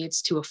 maybe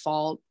it's to a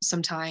fault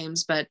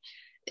sometimes, but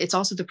it's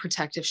also the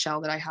protective shell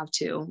that I have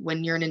too.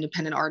 When you're an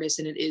independent artist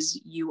and it is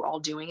you all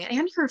doing it,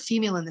 and you're a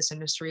female in this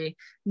industry,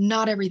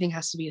 not everything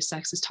has to be a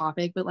sexist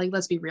topic, but like,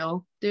 let's be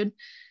real, dude,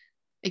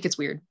 it gets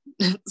weird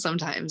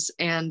sometimes.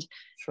 And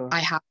Sure. I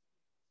have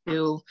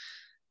to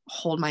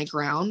hold my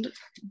ground,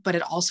 but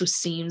it also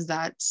seems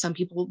that some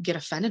people get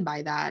offended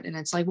by that. And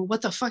it's like, well,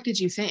 what the fuck did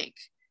you think?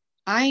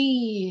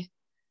 I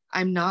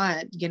I'm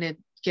not gonna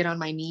get on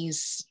my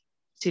knees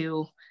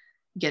to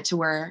get to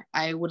where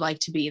I would like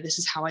to be. This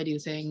is how I do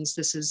things.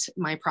 This is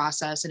my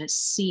process. And it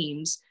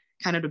seems,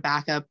 kind of to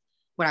back up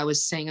what I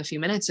was saying a few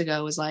minutes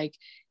ago, is like,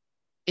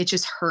 it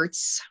just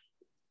hurts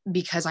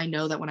because I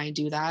know that when I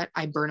do that,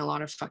 I burn a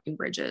lot of fucking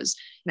bridges.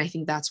 And I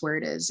think that's where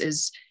is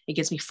it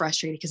gets me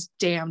frustrated because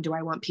damn, do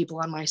I want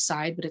people on my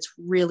side, but it's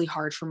really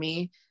hard for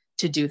me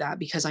to do that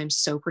because I'm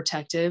so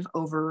protective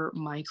over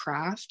my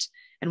craft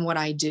and what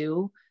I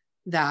do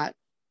that,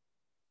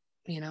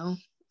 you know,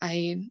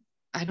 I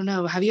I don't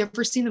know. Have you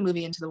ever seen the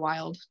movie Into the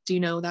Wild? Do you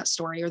know that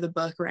story or the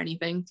book or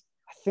anything?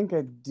 I think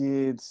I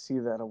did see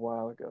that a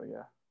while ago.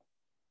 Yeah.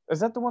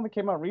 Is that the one that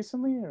came out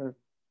recently or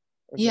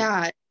is it?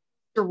 Yeah,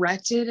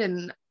 directed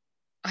and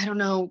I don't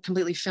know,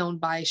 completely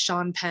filmed by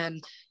Sean Penn.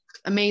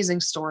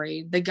 Amazing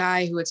story. The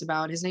guy who it's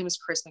about, his name is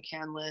Chris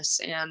McCandless,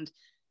 and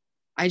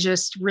I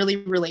just really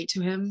relate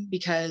to him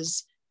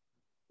because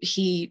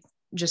he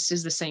just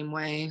is the same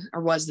way,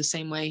 or was the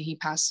same way. He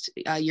passed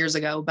years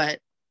ago, but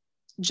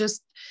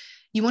just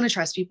you want to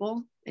trust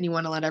people and you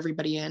want to let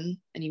everybody in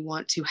and you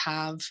want to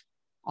have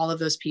all of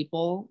those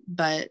people,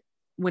 but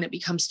when it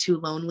becomes too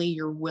lonely,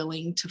 you're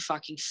willing to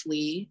fucking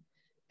flee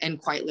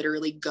and quite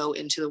literally go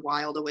into the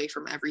wild away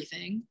from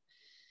everything.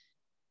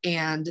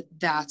 And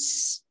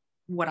that's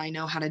what I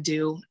know how to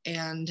do.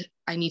 And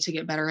I need to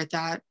get better at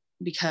that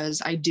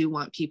because I do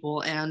want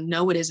people. And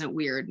no, it isn't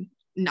weird.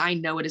 I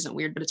know it isn't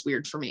weird, but it's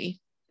weird for me.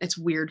 It's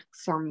weird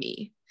for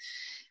me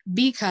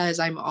because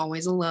I'm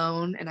always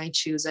alone and I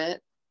choose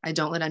it. I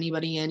don't let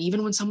anybody in.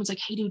 Even when someone's like,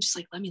 hey, dude, just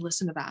like, let me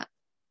listen to that.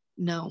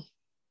 No,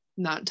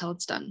 not until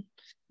it's done.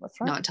 That's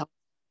right. Not until.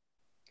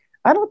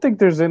 I don't think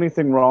there's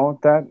anything wrong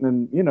with that.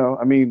 And, you know,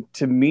 I mean,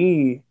 to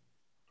me,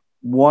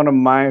 one of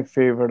my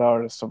favorite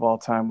artists of all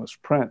time was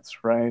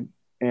Prince, right?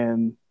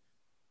 And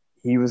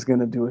he was going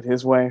to do it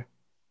his way,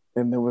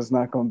 and there was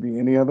not going to be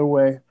any other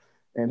way.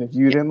 And if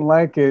you Yeah. didn't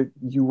like it,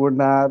 you were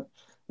not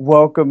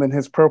welcome in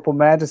his purple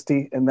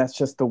majesty, and that's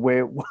just the way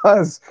it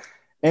was.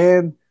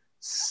 And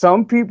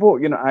some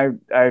people, you know,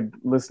 I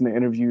listen to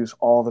interviews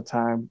all the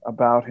time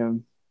about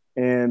him,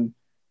 and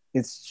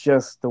it's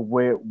just the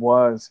way it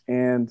was.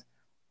 And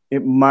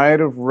it might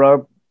have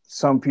rubbed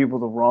some people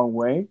the wrong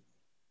way.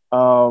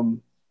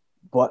 Um,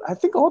 but I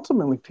think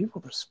ultimately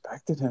people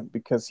respected him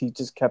because he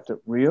just kept it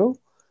real.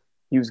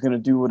 He was going to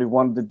do what he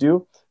wanted to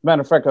do.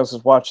 Matter of fact, I was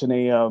just watching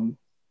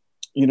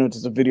you know,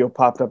 just a video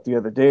popped up the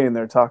other day, and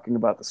they're talking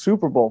about the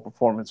Super Bowl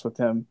performance with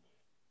him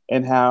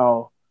and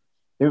how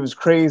it was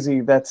crazy.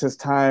 That's his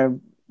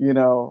time, you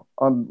know,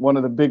 on one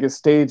of the biggest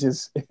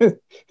stages,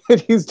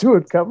 and he's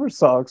doing cover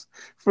songs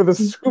for the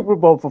Super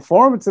Bowl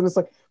performance. And it's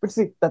like, but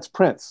see, that's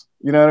Prince.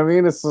 You know what I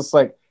mean? It's just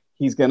like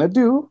he's gonna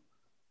do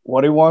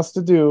what he wants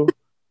to do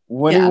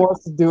when he Yeah.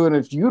 wants to do it. And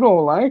if you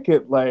don't like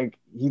it, like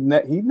he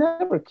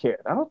never cared.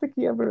 I don't think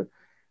he ever.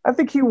 I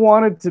think he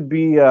wanted to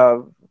be.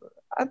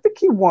 I think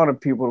he wanted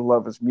people to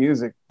love his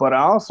music, but I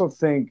also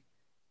think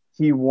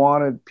he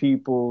wanted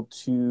people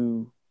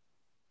to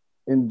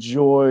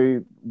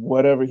enjoy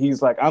whatever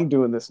he's like. I'm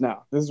doing this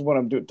now. This is what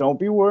I'm doing. Don't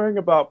be worrying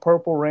about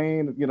Purple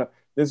Rain. You know,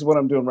 this is what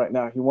I'm doing right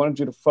now. He wanted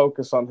you to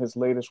focus on his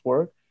latest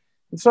work.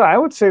 And so I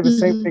would say the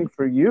same Mm-hmm. thing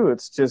for you.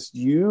 It's just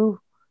you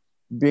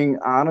being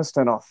honest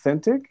and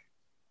authentic.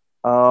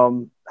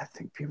 I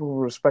think people will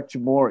respect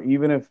you more,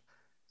 even if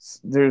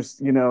there's,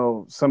 you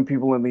know, some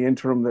people in the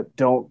interim that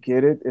don't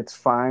get it. It's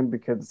fine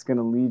because it's going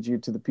to lead you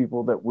to the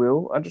people that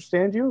will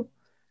understand you.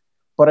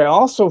 But I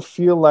also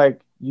feel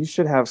like you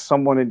should have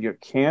someone in your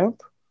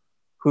camp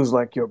who's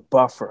like your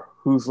buffer,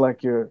 who's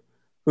like your,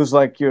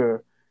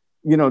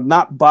 you know,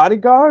 not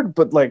bodyguard,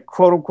 but like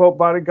quote unquote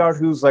bodyguard,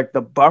 who's like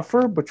the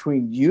buffer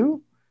between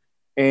you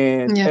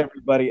and Yeah.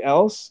 everybody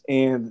else.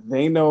 And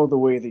they know the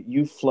way that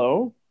you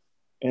flow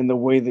and the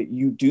way that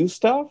you do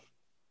stuff.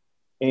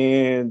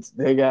 And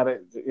they gotta,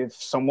 if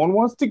someone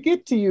wants to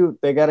get to you,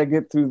 they gotta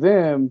get through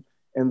them,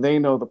 and they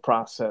know the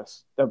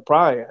process. That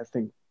probably, I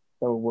think,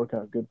 that would work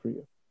out good for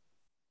you.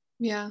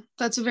 Yeah,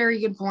 that's a very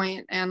good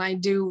point. And I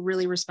do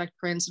really respect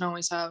Prince and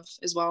always have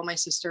as well. My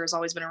sister has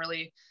always been a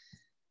really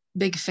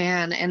big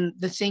fan. And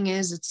the thing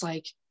is, it's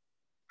like,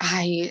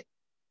 I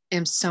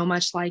am so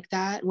much like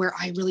that, where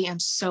I really am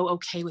so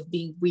okay with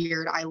being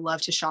weird. I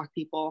love to shock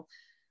people.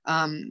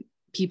 Um,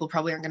 People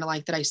probably aren't going to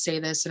like that I say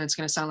this, and it's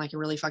going to sound like a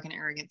really fucking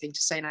arrogant thing to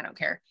say, and I don't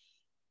care.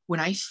 When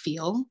I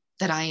feel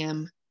that I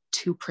am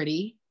too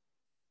pretty,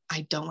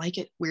 I don't like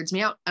it. Weirds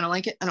me out. I don't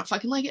like it. I don't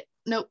fucking like it.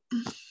 Nope.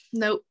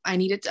 Nope. I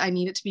need it. I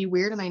need it to be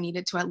weird, and I need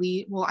it to at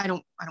least. Well, I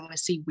don't want to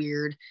see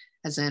weird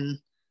as in.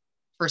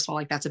 First of all,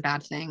 like that's a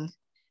bad thing,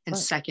 and Right.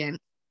 second,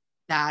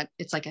 that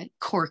it's like a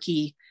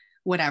quirky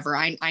whatever.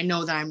 I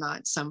know that I'm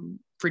not some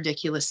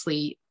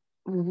ridiculously,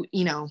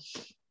 you know,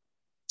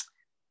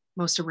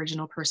 most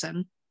original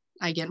person.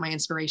 I get my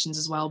inspirations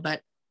as well,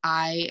 but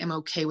I am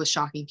okay with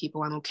shocking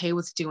people. I'm okay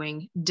with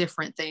doing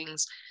different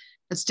things.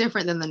 It's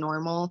different than the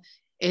normal.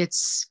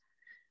 It's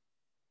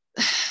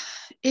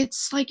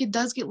it's like it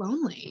does get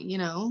lonely, you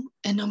know?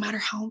 And no matter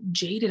how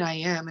jaded I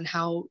am and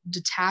how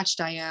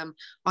detached I am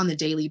on the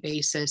daily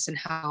basis and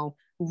how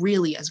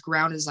really as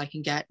grounded as I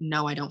can get,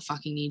 no, I don't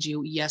fucking need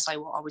you. Yes, I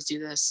will always do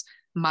this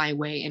my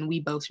way. And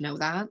we both know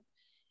that.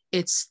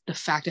 It's the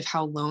fact of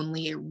how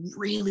lonely it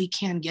really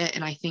can get.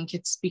 And I think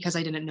it's because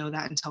I didn't know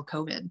that until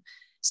COVID.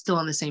 Still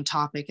on the same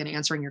topic and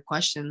answering your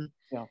question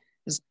Yeah.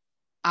 is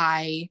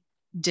I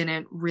I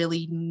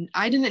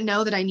didn't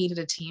know that I needed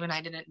a team, and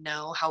I didn't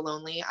know how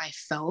lonely I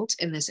felt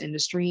in this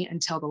industry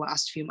until the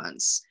last few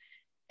months.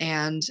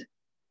 And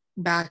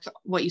back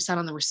what you said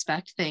on the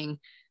respect thing,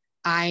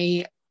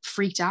 I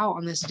freaked out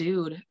on this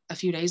dude a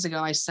few days ago.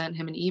 I sent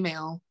him an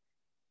email.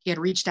 He had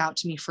reached out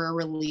to me for a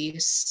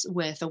release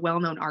with a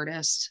well-known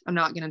artist. I'm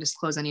not going to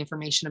disclose any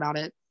information about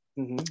it.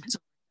 Mm-hmm. So,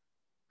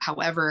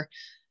 however,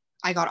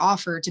 I got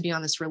offered to be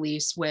on this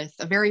release with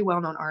a very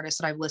well-known artist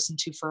that I've listened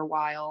to for a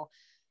while.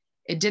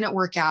 It didn't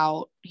work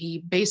out. He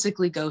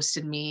basically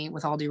ghosted me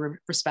with all due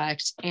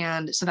respect.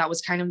 And so that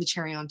was kind of the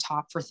cherry on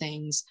top for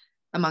things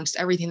amongst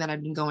everything that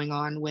had been going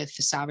on with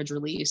the Savage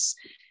release.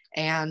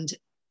 And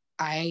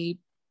I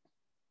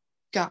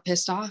got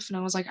pissed off and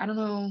I was like, I don't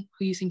know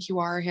who you think you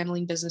are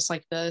handling business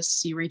like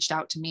this. You reached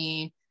out to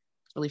me,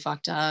 really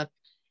fucked up,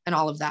 and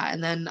all of that.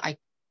 And then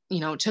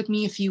it took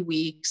me a few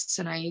weeks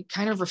and I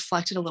kind of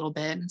reflected a little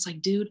bit. And it's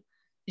like, dude,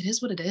 it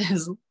is what it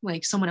is.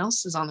 Like someone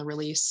else is on the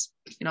release.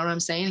 You know what I'm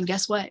saying? And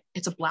guess what?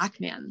 It's a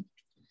black man.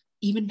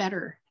 Even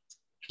better.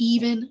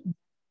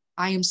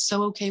 I am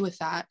so okay with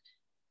that.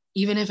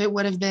 Even if it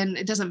would have been,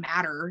 it doesn't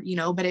matter,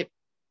 but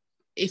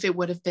if it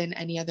would have been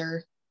any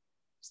other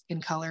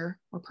skin color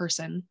or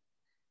person,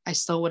 I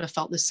still would have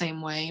felt the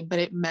same way, but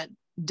it meant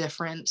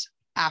different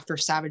after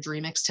Savage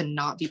Remix to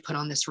not be put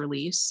on this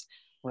release.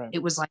 Right.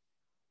 It was like,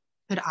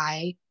 could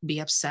I be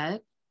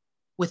upset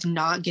with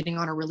not getting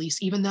on a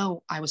release, even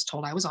though I was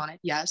told I was on it?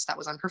 Yes, that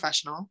was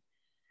unprofessional.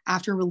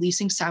 After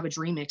releasing Savage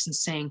Remix and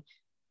saying,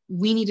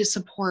 we need to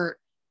support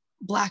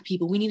Black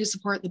people, we need to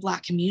support the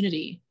Black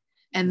community.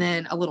 And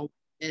then a little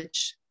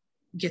bitch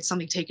gets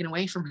something taken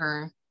away from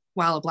her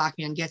while a Black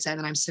man gets it,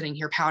 and I'm sitting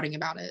here pouting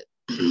about it.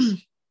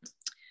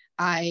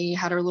 I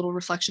had a little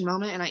reflection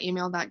moment, and I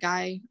emailed that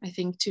guy, I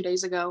think 2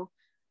 days ago.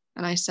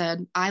 And I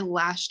said, I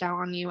lashed out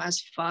on you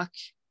as fuck.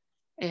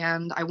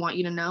 And I want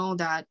you to know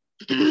that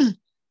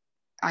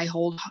I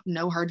hold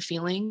no hard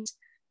feelings.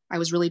 I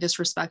was really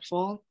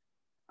disrespectful.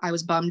 I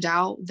was bummed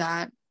out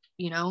that,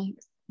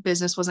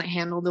 business wasn't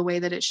handled the way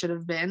that it should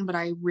have been, but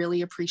I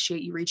really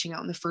appreciate you reaching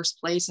out in the first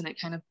place. And it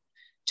kind of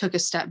took a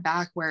step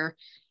back where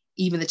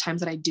even the times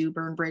that I do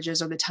burn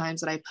bridges, or the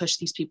times that I push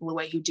these people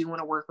away who do want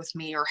to work with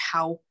me, or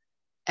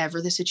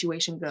however the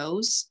situation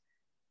goes,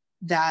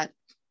 that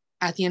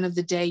at the end of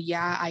the day,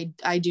 yeah,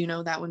 I do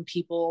know that when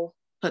people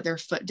put their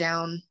foot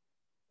down,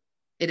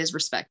 it is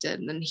respected.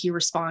 And he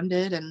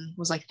responded and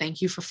was like,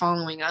 thank you for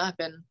following up,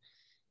 and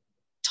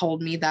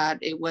told me that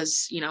it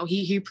was,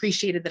 he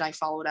appreciated that I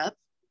followed up.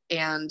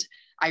 And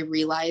I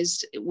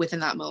realized within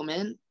that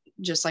moment,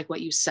 just like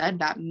what you said,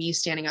 that me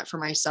standing up for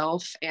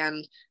myself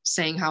and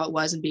saying how it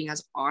was and being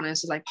as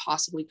honest as I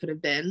possibly could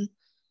have been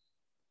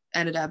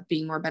ended up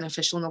being more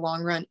beneficial in the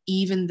long run.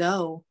 Even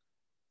though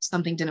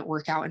something didn't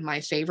work out in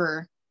my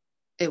favor,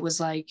 it was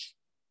like,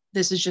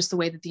 this is just the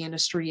way that the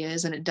industry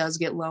is, and it does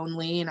get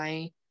lonely, and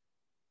I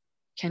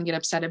can get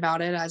upset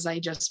about it, as I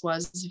just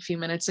was a few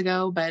minutes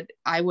ago, but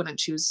I wouldn't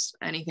choose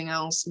anything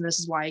else. And this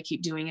is why I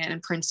keep doing it.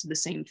 And Prince did the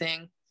same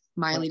thing.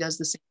 Miley does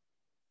the same,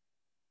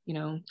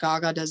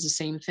 Gaga does the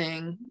same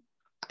thing.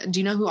 Do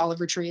you know who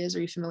Oliver Tree is?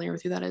 Are you familiar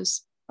with who that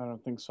is? I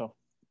don't think so.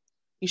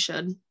 You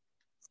should.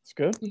 It's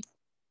good.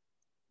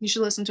 You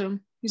should listen to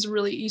him.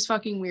 He's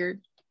fucking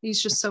weird.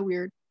 He's just so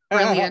weird.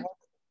 Brilliant.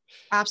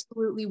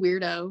 Absolutely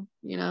weirdo,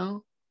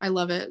 I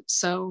love it.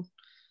 So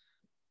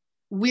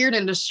weird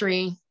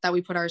industry that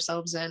we put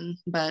ourselves in,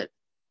 but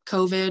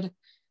COVID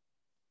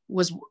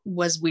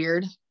was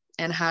weird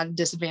and had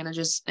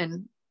disadvantages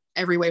in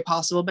every way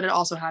possible, but it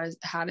also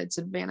had its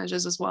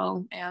advantages as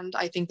well. And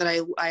I think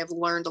that I have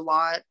learned a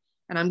lot,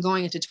 and I'm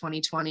going into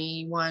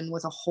 2021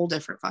 with a whole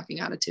different fucking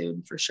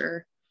attitude for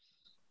sure.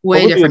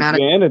 Way different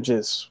attitude. What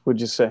advantages would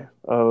you say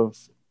of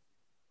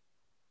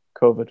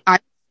COVID?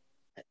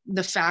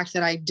 The fact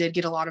that I did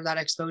get a lot of that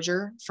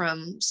exposure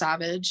from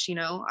Savage,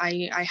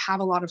 I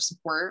have a lot of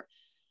support.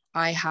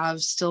 I have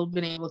still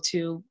been able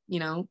to,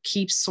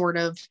 keep sort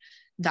of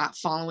that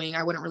following.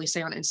 I wouldn't really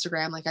say on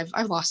Instagram, like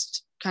I've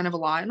lost kind of a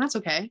lot, and that's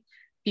okay.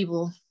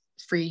 People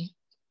free,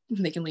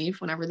 they can leave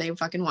whenever they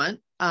fucking want.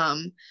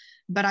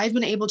 But I've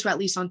been able to, at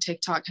least on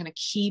TikTok, kind of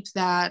keep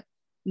that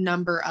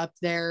number up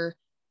there.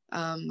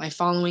 My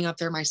following up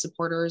there, my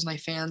supporters, my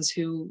fans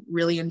who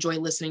really enjoy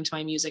listening to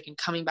my music and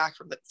coming back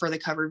for the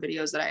cover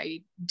videos that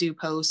I do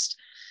post.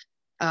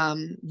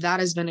 That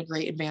has been a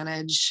great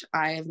advantage.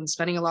 I have been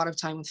spending a lot of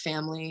time with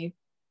family.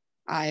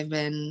 I've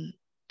been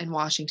in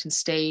Washington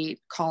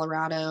State,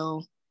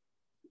 Colorado,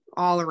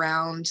 all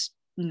around,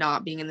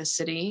 not being in the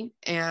city,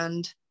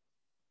 and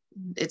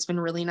it's been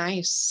really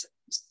nice.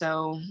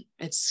 So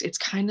it's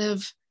kind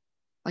of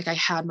like I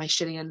had my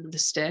shitty end of the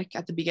stick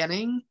at the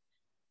beginning,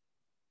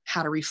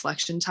 had a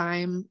reflection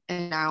time,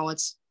 and now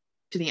it's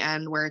to the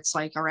end where it's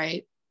like, all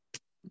right,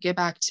 get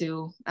back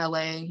to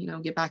LA,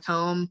 get back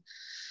home,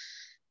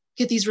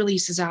 get these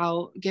releases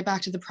out, get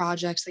back to the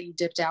projects that you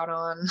dipped out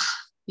on,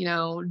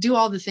 do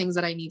all the things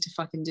that I need to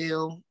fucking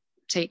do,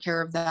 take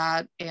care of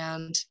that.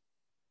 And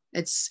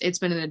it's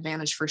been an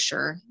advantage for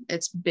sure.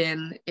 It's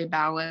been a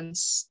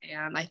balance,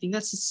 and I think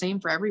that's the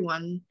same for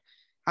everyone.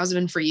 How's it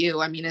been for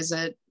you? I mean, has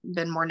it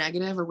been more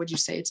negative, or would you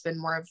say it's been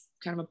more of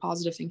kind of a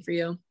positive thing for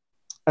you?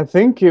 I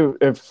think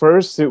at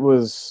first it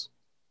was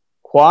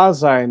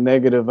quasi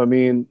negative. I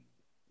mean,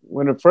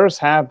 when it first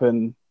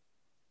happened,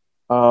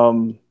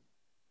 there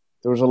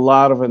was a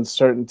lot of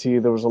uncertainty.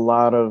 There was a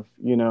lot of,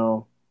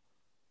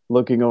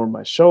 looking over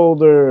my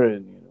shoulder,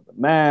 and the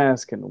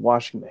mask and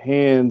washing the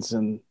hands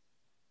and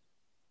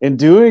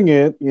doing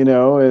it,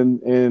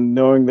 and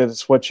knowing that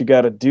it's what you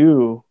got to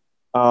do.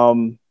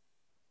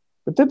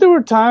 But then there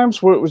were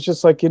times where it was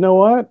just like, you know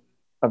what?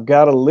 I've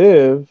got to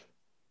live,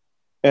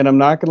 and I'm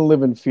not going to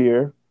live in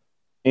fear,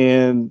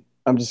 and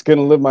I'm just going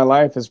to live my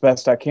life as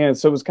best I can.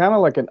 So it was kind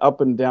of like an up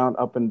and down,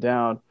 up and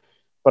down.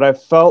 But I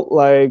felt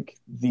like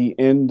the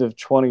end of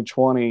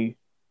 2020,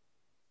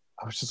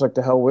 I was just like,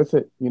 the hell with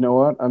it. You know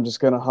what? I'm just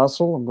going to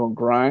hustle. I'm going to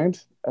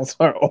grind. That's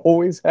what I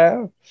always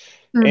have.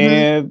 Mm-hmm.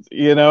 And,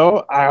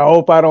 I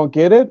hope I don't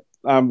get it.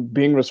 I'm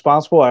being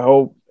responsible. I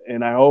hope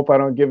I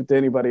don't give it to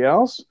anybody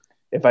else.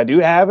 If I do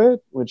have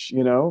it, which,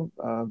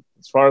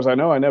 as far as I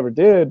know, I never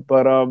did.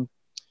 But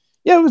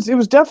yeah, it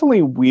was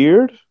definitely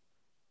weird.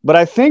 But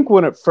I think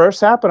when it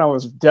first happened, I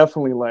was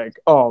definitely like,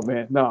 oh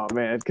man, no,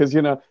 man. Because,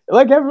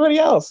 like everybody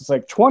else, it's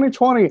like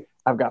 2020,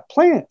 I've got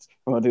plans.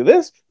 I'm going to do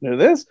this, do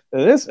this,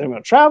 do this. I'm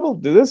going to travel,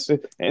 do this.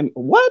 And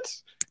what?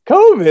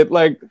 COVID?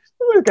 Like,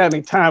 we got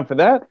any time for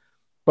that.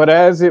 But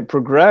as it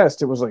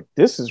progressed, it was like,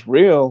 this is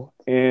real.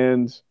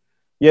 And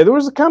yeah, there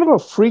was a kind of a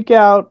freak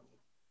out.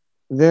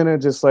 Then it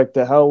just like,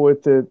 the hell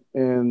with it.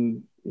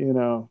 And,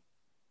 and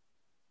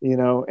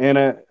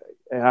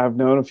I've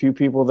known a few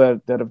people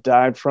that have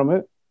died from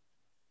it.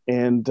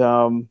 And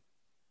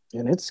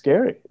it's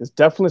scary. It's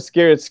definitely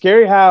scary. It's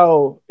scary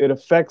how it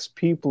affects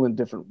people in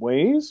different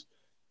ways.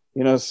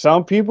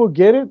 Some people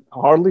get it,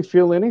 hardly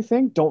feel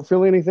anything, don't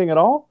feel anything at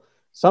all.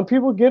 Some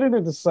people get it,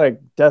 and it's like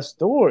death's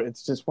door.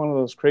 It's just one of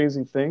those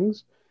crazy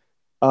things.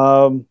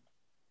 Um,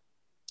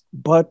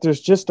 but there's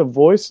just a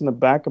voice in the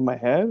back of my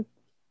head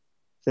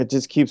that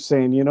just keeps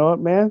saying, you know what,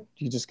 man,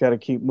 you just got to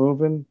keep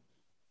moving.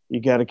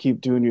 You got to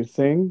keep doing your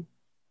thing,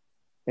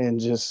 and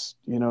just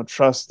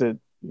trust that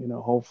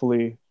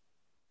hopefully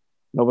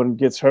nobody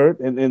gets hurt,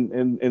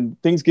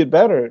 and things get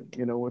better,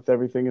 with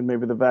everything, and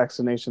maybe the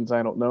vaccinations,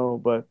 I don't know.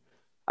 But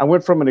I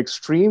went from an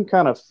extreme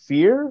kind of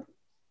fear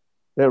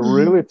that Mm-hmm.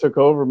 really took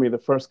over me the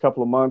first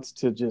couple of months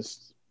to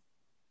just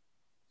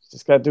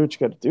got to do what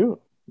you got to do,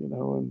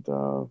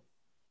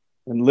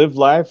 and live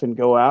life and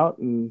go out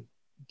and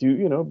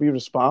do, be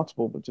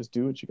responsible, but just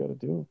do what you got to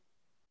do.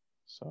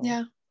 So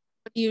Yeah.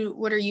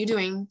 What are you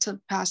doing to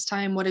pass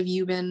time? What have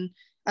you been,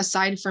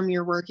 aside from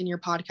your work and your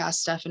podcast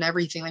stuff and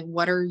everything? Like,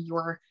 what are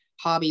your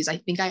hobbies? I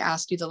think I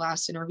asked you the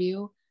last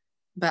interview,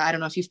 but I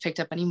don't know if you've picked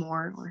up any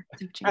more or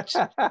they've changed.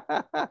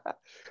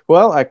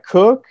 well, I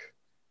cook.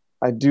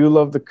 I do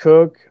love to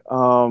cook.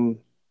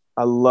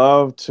 I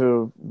love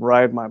to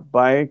ride my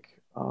bike,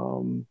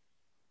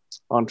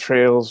 on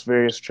trails,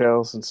 various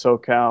trails in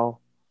SoCal.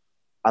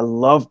 I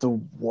love to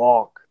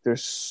walk.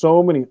 There's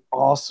so many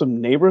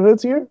awesome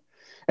neighborhoods here.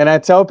 And I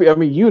tell people, I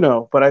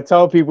mean, but I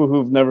tell people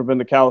who've never been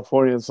to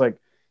California, it's like,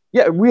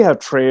 yeah, we have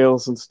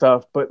trails and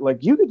stuff, but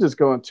like you could just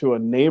go into a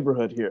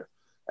neighborhood here,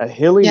 a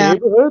hilly Yeah.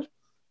 neighborhood.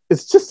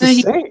 It's just the A,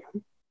 same.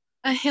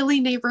 a hilly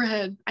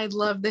neighborhood. I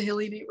love the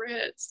hilly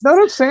neighborhoods. Know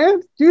what I'm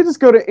saying? You just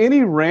go to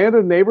any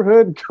random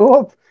neighborhood and go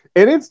up,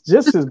 and it's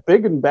just as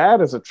big and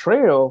bad as a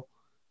trail.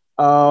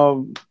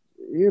 Um,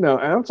 and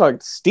I'm talking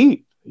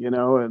steep,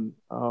 and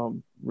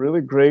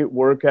really great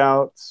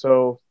workout.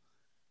 So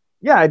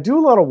yeah, I do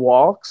a lot of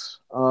walks,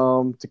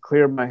 to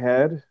clear my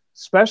head,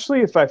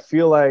 especially if I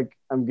feel like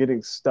I'm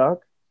getting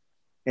stuck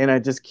and I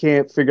just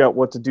can't figure out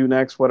what to do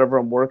next, whatever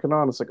I'm working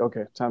on. It's like,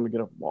 okay, time to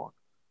get up and walk.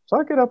 So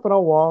I get up and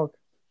I'll walk.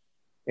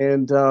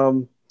 And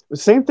the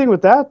same thing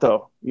with that,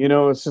 though.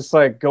 It's just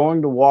like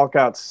going to walk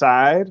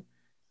outside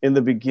in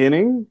the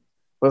beginning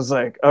was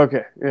like,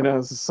 okay,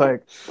 it's just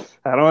like,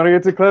 I don't want to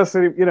get too close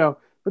to,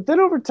 but then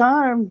over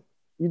time,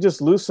 you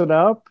just loosen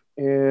up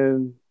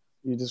and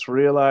you just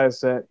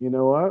realize that, you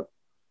know what?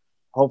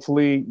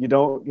 Hopefully you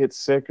don't get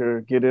sick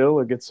or get ill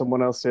or get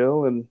someone else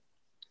ill. And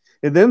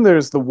then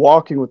there's the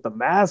walking with the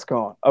mask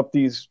on up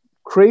these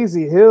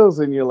crazy hills,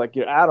 and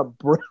you're out of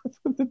breath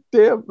with the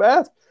damn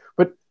mask,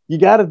 but you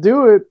got to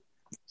do it.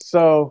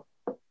 So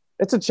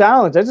it's a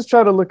challenge. I just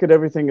try to look at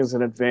everything as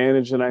an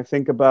advantage. And I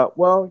think about,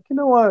 well, you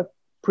know what?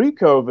 Pre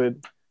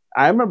COVID,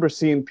 I remember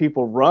seeing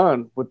people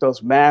run with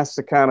those masks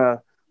to kind of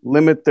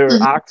limit their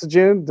Mhm.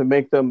 oxygen to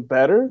make them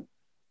better.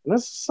 And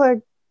it's just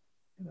like,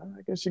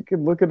 I guess you could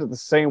look at it the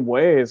same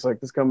way. It's like,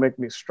 this is going to make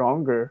me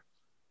stronger.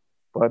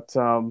 But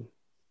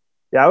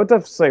yeah, I would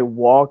definitely say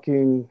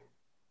walking,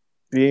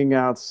 being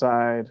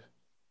outside,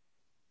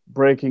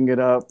 breaking it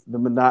up, the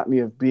monotony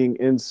of being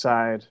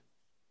inside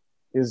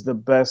is the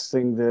best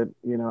thing that,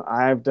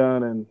 I've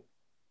done, and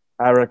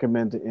I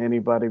recommend to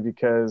anybody,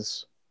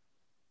 because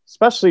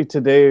especially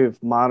today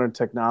with modern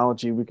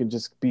technology, we can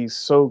just be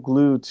so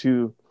glued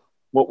to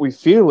what we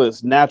feel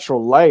is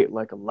natural light,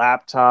 like a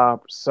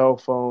laptop, or cell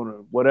phone,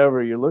 or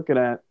whatever you're looking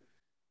at,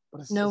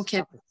 but No it's kid.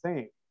 not the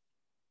same,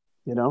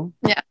 you know,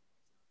 Yeah,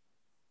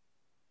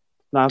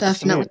 not the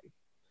definitely. same.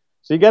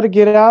 So you got to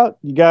get out.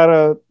 You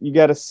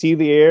gotta see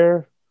the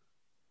air.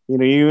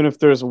 Even if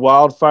there's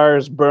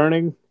wildfires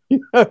burning,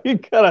 you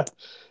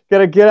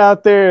gotta get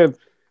out there and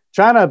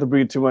try not to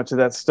breathe too much of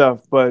that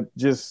stuff, but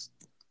just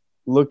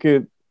look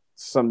at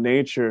some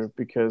nature,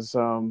 because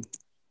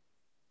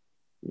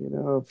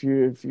if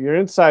you're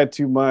inside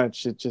too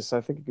much,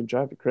 I think it can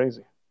drive you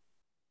crazy.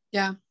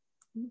 Yeah,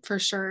 for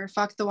sure.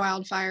 Fuck the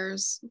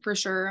wildfires for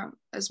sure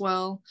as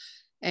well.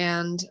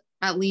 And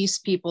at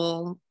least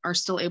people are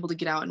still able to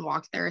get out and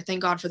walk there.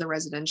 Thank God for the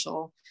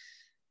residential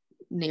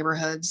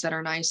neighborhoods that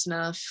are nice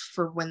enough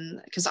for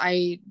when, because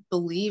I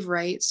believe,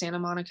 right, Santa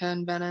Monica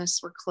and Venice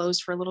were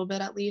closed for a little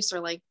bit at least, or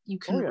like you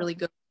Oh couldn't yeah, really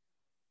go.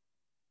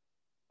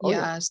 oh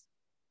yeah. Yeah,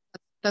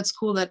 that's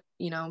cool that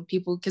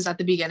people, because at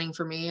the beginning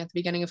for me, at the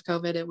beginning of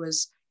COVID, it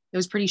was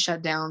pretty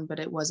shut down, but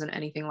it wasn't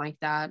anything like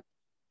that.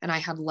 And I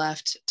had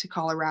left to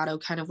Colorado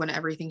kind of when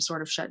everything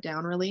sort of shut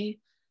down really,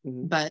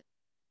 Hmm. but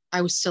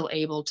I was still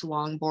able to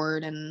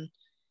longboard and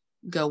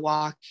go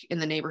walk in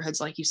the neighborhoods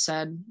like you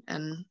said,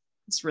 and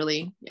It's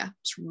really, yeah,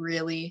 it's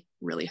really,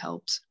 really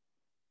helped.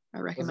 I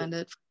Was it? recommend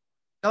it.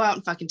 Go out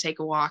and fucking take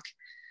a walk.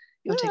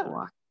 Go take a Yeah,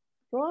 walk.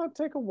 go out and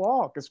take a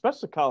walk,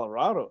 especially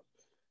Colorado.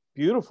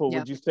 Beautiful. Yeah,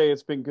 Would you say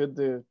it's been good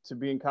to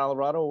be in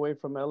Colorado away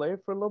from LA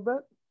for a little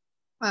bit?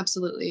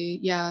 absolutely.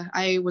 Yeah,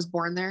 I was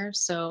born there,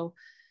 so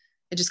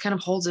it just kind of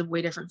holds a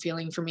way different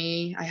feeling for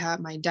me. I have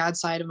my dad's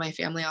side of my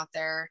family out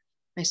there,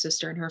 my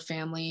sister and her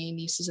family,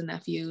 nieces and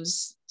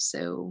nephews.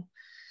 So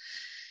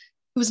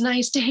it was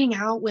nice to hang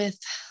out with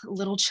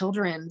little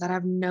children that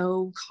have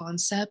no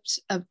concept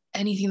of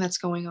anything that's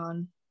going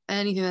on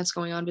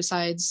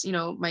besides,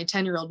 my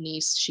 10-year-old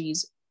niece.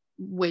 She's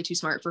way too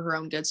smart for her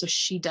own good. So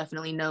she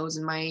definitely knows.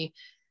 And my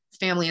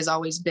family has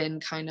always been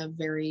kind of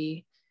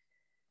very,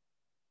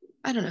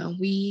 I don't know,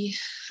 we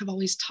have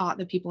always taught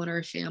the people in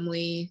our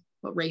family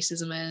what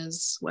racism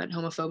is, what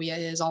homophobia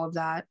is, all of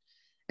that.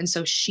 And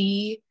so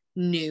she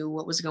knew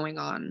what was going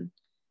on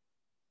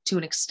to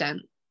an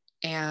extent,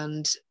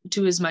 and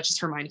to as much as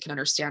her mind can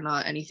understand,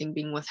 not anything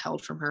being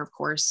withheld from her, of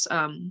course,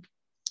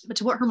 but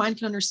to what her mind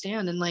can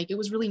understand. And like, it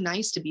was really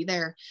nice to be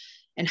there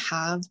and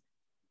have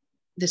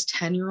this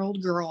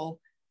 10-year-old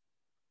girl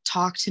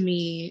talk to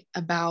me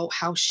about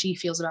how she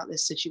feels about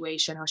this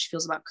situation, how she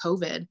feels about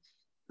COVID.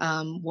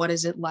 What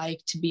is it like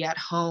to be at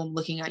home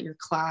looking at your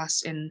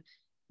class and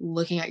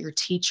looking at your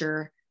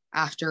teacher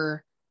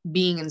after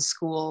being in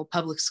school,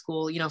 public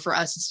school? For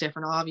us, it's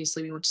different.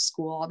 Obviously, we went to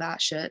school, all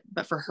that shit.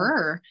 But for Right.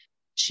 her,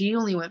 she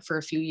only went for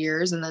a few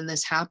years and then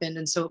this happened.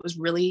 And so it was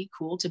really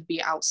cool to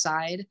be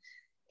outside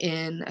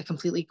in a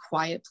completely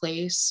quiet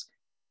place,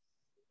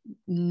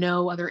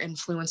 no other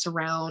influence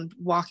around,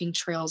 walking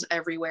trails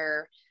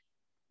everywhere,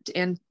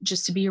 and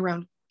just to be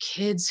around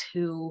kids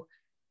who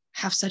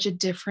have such a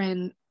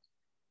different,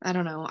 I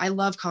don't know. I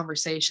love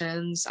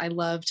conversations. I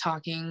love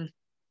talking.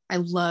 I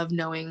love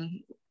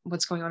knowing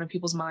what's going on in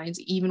people's minds,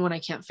 even when I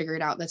can't figure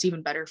it out. That's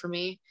even better for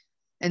me.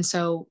 And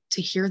so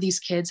to hear these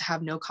kids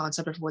have no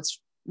concept of what's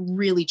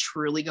really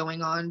truly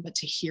going on, but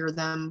to hear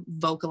them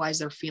vocalize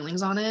their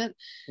feelings on it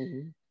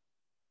Mhm.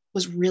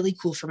 was really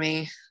cool for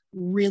me.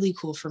 Really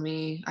cool for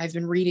me. I've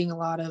been reading a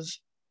lot of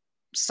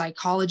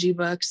psychology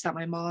books that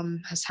my mom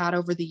has had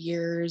over the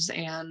years,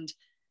 and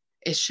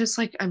it's just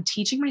like I'm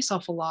teaching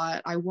myself a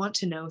lot. I want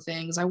to know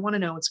things. I want to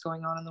know what's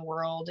going on in the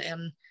world.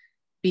 And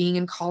being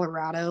in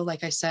Colorado,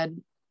 like I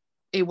said,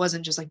 it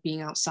wasn't just like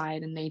being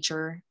outside in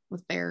nature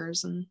with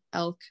bears and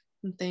elk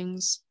and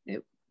things.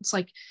 It's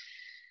like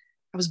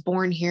I was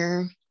born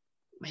here.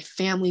 My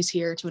family's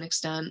here to an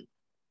extent.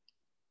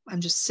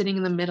 I'm just sitting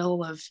in the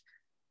middle of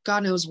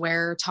God knows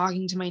where,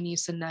 talking to my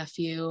niece and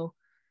nephew.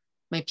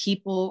 My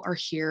people are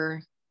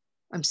here.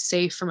 I'm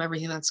safe from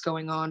everything that's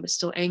going on, but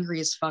still angry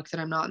as fuck that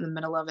I'm not in the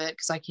middle of it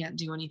because I can't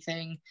do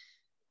anything.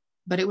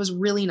 But it was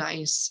really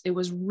nice. It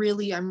was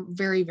really, I'm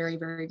very, very,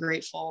 very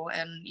grateful.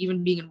 And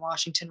even being in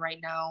Washington right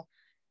now,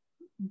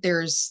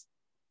 there's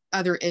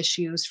other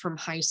issues from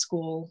high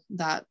school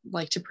that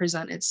like to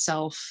present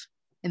itself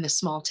in the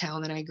small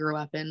town that I grew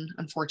up in,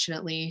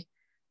 unfortunately.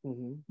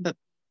 Mhm. But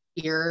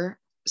here,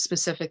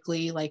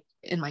 specifically, like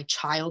in my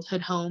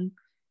childhood home,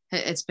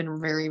 it's been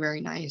very,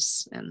 very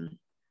nice. And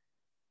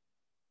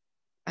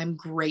I'm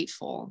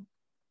grateful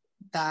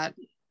that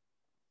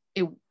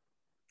it,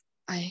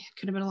 I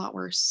could have been a lot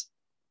worse.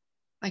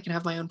 I can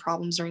have my own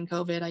problems during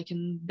COVID. I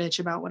can bitch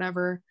about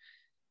whatever.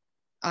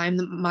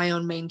 My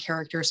own main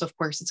character, so of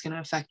course it's going to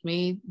affect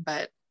me.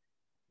 But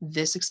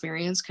this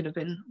experience could have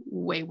been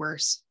way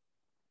worse.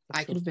 That's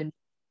I could true. have been,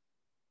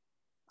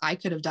 I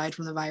could have died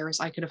from the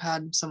virus. I could have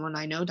had someone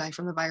I know die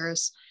from the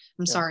virus.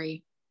 I'm Yeah.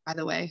 sorry, by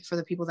the way, for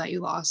the people that you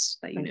lost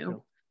that you Thank knew.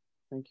 you.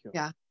 Thank you.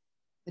 Yeah,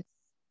 it's,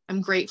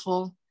 I'm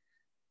grateful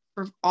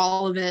for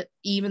all of it,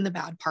 even the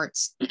bad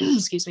parts.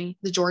 Excuse me,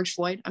 the George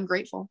Floyd. I'm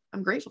grateful.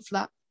 I'm grateful for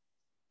that.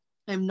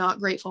 I'm not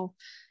grateful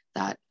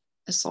that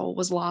a soul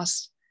was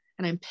lost,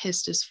 and I'm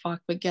pissed as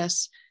fuck. But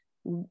guess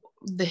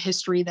the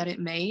history that it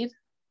made,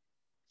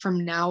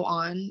 from now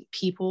on,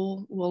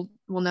 people will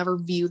never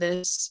view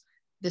this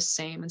the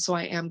same. And so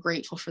I am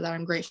grateful for that.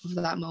 I'm grateful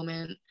for that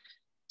moment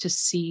to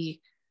see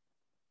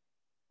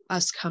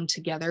us come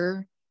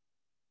together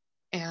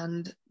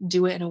and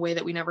do it in a way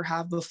that we never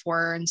have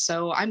before. And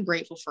so I'm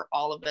grateful for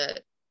all of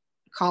it.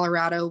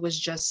 Colorado was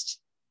just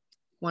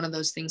one of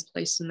those things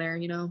placed in there.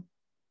 I'm It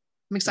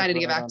was excited to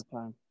get right back.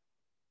 on time.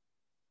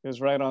 It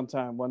was right on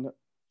time, wasn't it?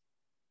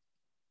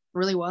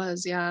 Really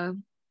was. Yeah.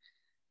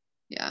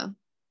 Yeah.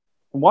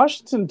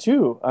 Washington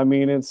too. I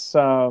mean, it's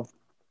I've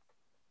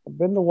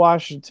been to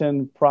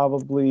Washington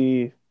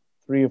probably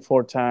 3 or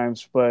 4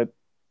 times, but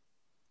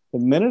the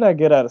minute I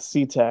get out of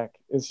SeaTac,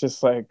 it's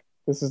just like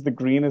this is the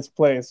greenest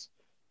place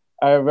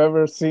I've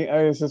ever seen. I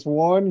mean, it's just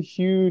one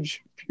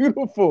huge,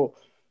 beautiful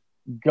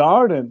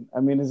garden.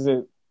 I mean, is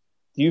it?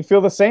 Do you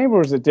feel the same,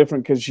 or is it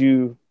different because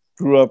you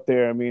grew up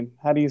there? I mean,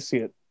 how do you see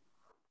it?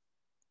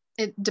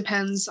 It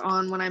depends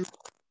on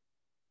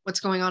what's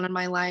going on in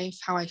my life,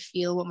 how I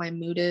feel, what my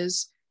mood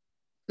is,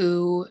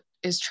 who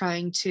is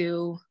trying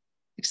to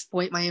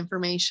exploit my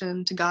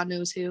information to God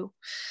knows who.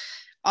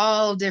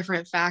 All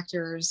different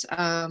factors.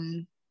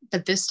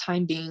 But this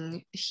time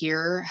being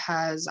here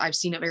I've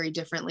seen it very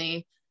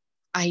differently.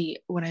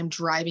 When I'm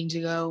driving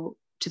to go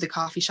to the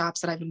coffee shops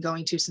that I've been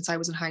going to since I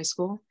was in high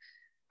school,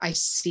 I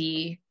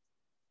see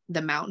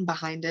the mountain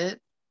behind it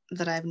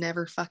that I've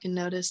never fucking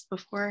noticed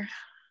before.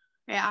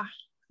 Yeah,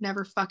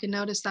 never fucking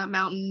noticed that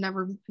mountain,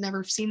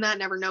 never seen that,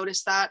 never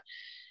noticed that.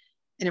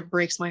 And it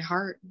breaks my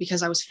heart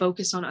because I was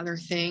focused on other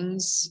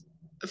things.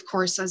 Of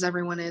course, as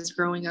everyone is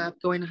growing up,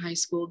 going to high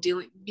school,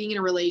 being in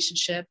a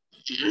relationship,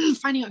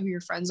 finding out who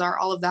your friends are,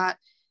 all of that.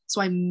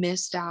 So I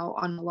missed out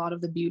on a lot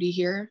of the beauty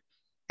here.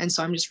 And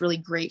so I'm just really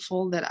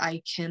grateful that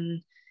I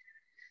can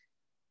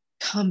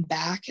come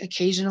back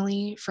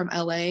occasionally from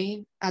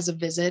LA as a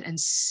visit and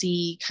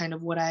see kind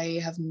of what I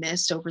have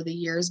missed over the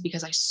years,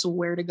 because I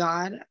swear to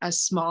God,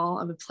 as small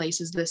of a place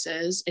as this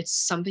is, it's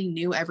something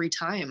new every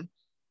time.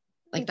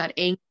 Like that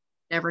angle,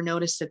 never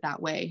noticed it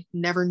that way,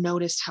 never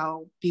noticed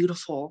how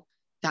beautiful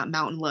that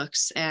mountain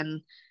looks.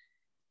 And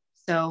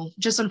so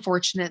just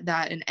unfortunate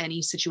that in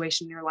any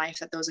situation in your life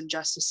that those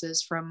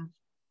injustices from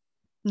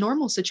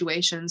normal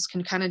situations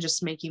can kind of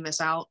just make you miss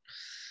out.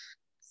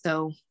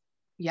 So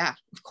yeah,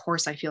 of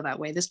course I feel that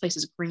way. This place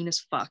is green as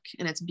fuck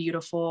and it's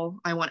beautiful.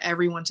 I want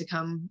everyone to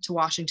come to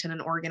Washington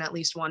and Oregon at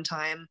least one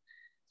time.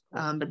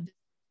 But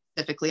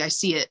specifically, I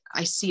see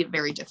it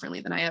very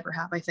differently than I ever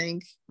have, I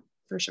think,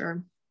 for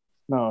sure.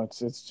 No,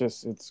 it's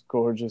just it's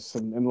gorgeous,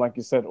 and like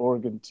you said,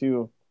 Oregon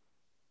too.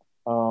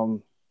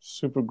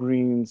 Super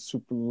green,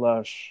 super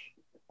lush,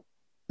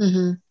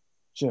 Mm-hmm.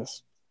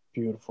 just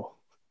beautiful.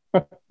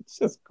 It's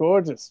just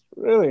gorgeous,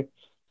 really.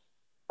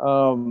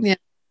 Um, Yeah.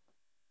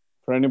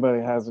 for anybody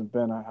who hasn't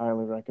been, I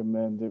highly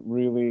recommend it.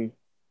 Really,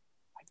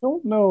 I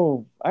don't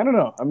know. I don't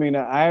know. I mean,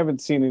 I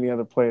haven't seen any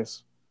other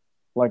place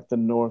like the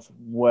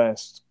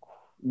Northwest,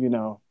 you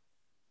know,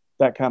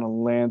 that kind of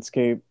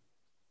landscape.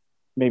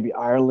 Maybe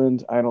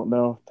Ireland. I don't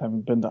know. I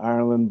haven't been to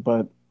Ireland,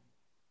 but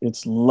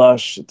it's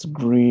lush, it's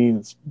green,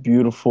 it's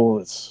beautiful.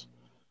 It's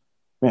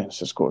man, it's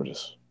just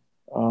gorgeous.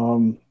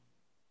 Um,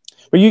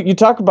 but you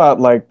talk about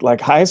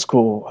like high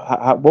school.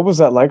 What was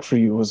that like for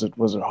you? Was it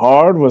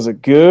hard? Was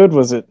it good?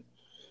 Was it?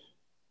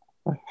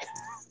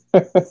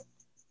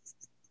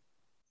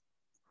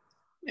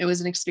 It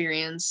was an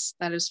experience,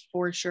 that is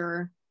for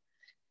sure.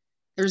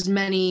 There's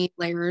many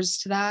layers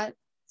to that.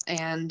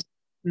 And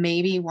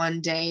maybe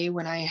one day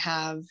when I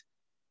have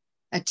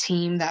a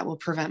team that will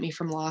prevent me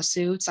from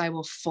lawsuits, I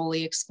will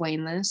fully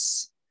explain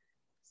this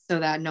so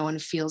that no one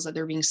feels that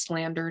they're being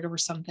slandered or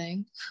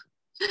something.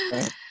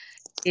 Right.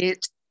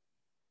 It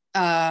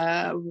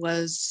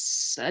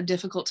was a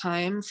difficult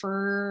time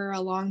for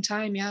a long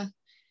time. Yeah,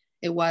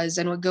 it was.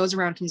 And what goes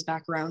around comes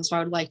back around. So I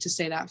would like to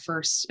say that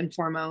first and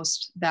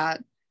foremost,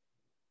 that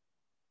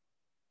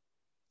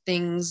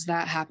things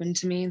that happened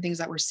to me and things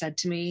that were said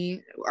to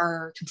me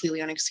are completely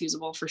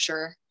unexcusable for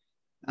sure.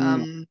 Mm,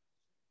 Um,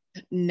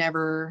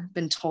 Never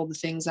been told the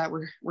things that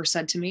were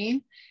said to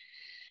me.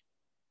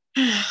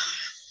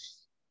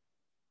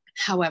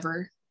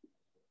 However,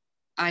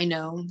 I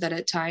know that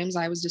at times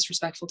I was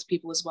disrespectful to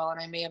people as well, and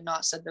I may have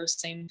not said those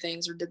same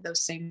things or did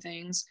those same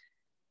things.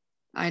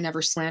 I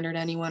never slandered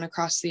anyone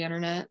across the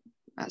internet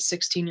at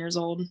 16 years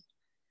old.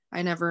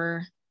 I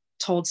never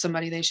told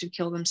somebody they should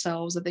kill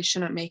themselves, that they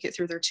shouldn't make it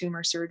through their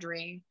tumor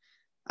surgery.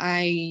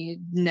 I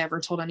never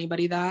told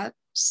anybody that.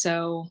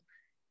 So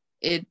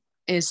it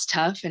is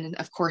tough, and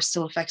of course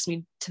still affects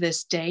me to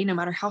this day. No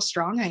matter how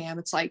strong I am,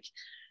 it's like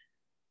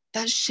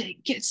that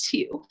shit gets to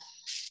you,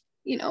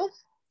 you know? of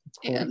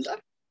And course.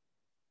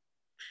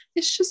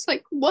 it's just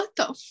like, what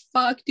the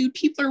fuck, dude?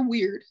 People are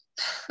weird.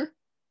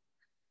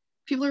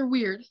 People are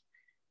weird.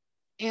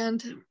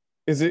 And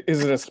Is it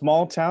a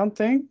small town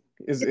thing?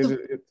 Is it's is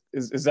a, it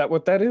is that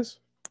what that is?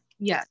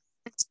 yeah,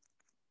 it's,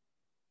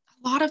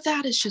 a lot of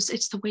that is just,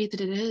 it's the way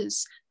that it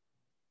is.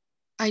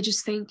 I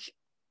just think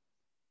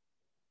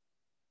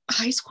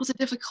high school is a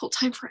difficult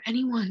time for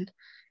anyone.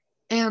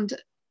 And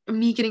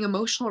me getting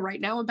emotional right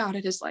now about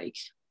it is like,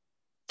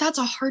 that's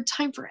a hard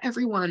time for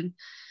everyone.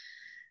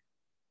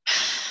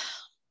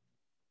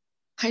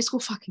 High school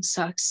fucking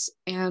sucks.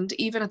 And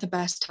even at the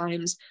best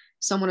times,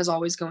 someone is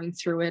always going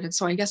through it. And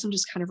so I guess I'm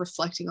just kind of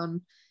reflecting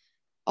on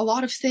a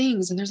lot of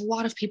things. And there's a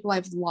lot of people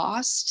I've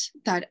lost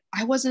that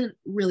I wasn't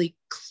really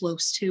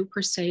close to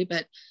per se,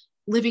 but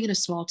living in a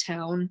small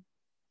town,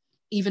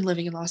 even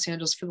living in Los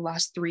Angeles for the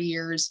last 3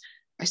 years,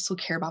 I still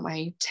care about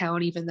my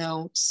town, even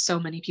though so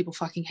many people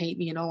fucking hate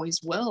me and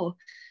always will.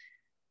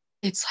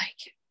 It's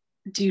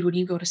like, dude, when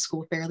you go to school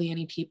with barely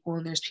any people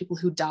and there's people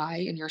who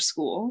die in your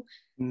school,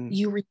 Mm,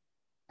 you read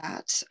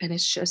that. And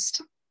it's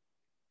just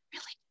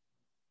really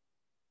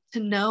to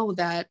know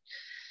that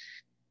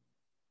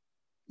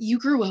you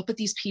grew up with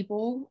these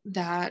people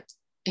that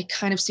it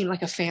kind of seemed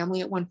like a family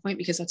at one point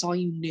because that's all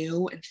you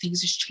knew, and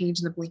things just change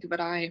in the blink of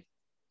an eye.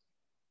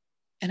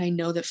 And I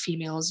know that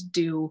females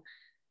do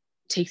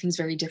take things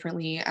very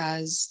differently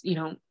as,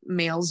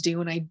 males do,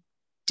 and I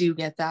do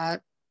get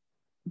that.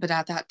 But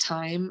at that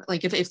time,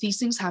 like if these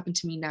things happen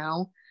to me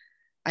now,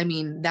 I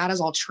mean, that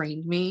has all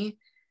trained me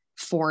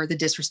for the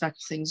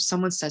disrespectful things. If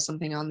someone says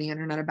something on the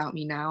internet about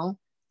me now,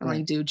 I'm right.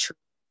 like, dude,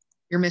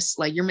 you're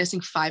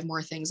missing 5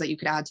 more things that you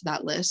could add to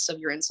that list of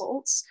your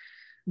insults.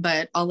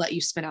 But I'll let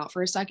you spin out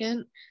for a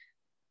second.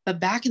 But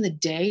back in the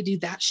day,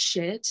 dude, that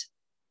shit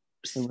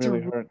It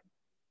really hurt.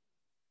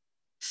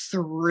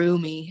 through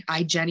me.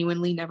 I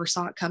genuinely never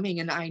saw it coming.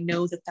 And I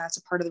know that that's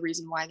a part of the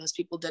reason why those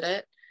people did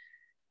it,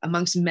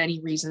 amongst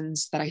many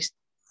reasons that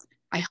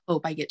I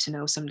hope I get to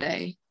know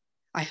someday.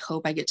 I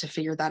hope I get to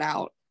figure that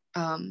out,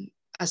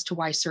 as to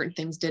why certain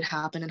things did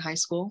happen in high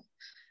school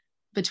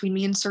between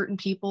me and certain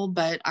people.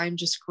 But I'm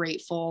just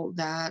grateful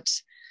that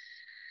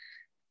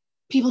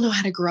people know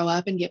how to grow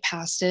up and get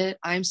past it.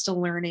 I'm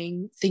still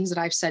learning things that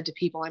I've said to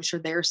people. I'm sure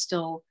they're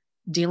still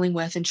dealing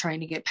with and trying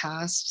to get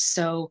past.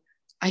 So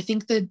I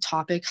think the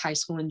topic high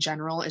school in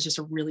general is just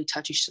a really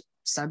touchy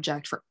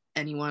subject for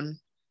anyone.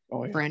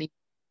 Oh yeah. For any,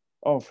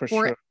 Oh, for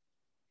for sure.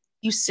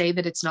 you say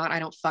that it's not, I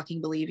don't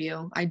fucking believe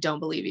you. I don't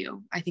believe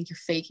you. I think you're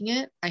faking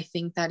it. I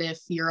think that if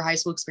your high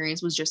school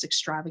experience was just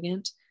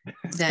extravagant,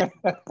 then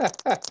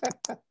a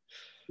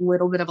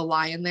little bit of a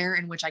lie in there,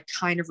 in which I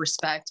kind of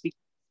respect. Because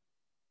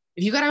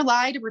if you gotta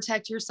lie to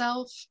protect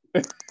yourself,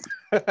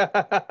 do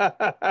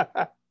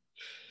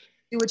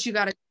what you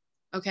gotta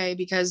do, okay?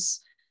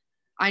 Because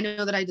I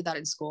know that I did that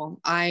in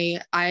school. I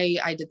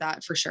did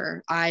that for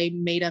sure. I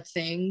made up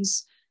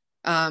things,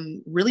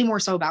 really more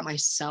so about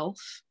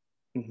myself,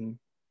 Mm-hmm.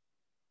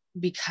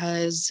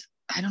 because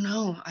I don't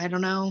know.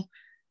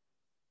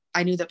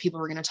 I knew that people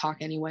were going to talk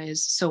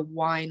anyways. So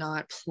why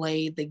not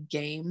play the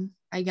game,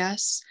 I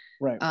guess?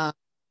 Right.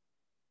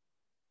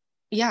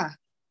 Yeah,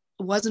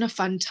 it wasn't a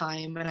fun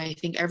time. And I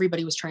think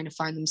everybody was trying to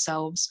find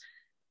themselves.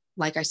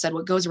 Like I said,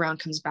 what goes around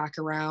comes back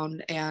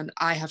around. And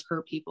I have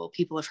hurt people.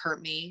 People have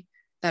hurt me.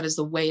 That is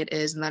the way it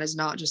is. And that is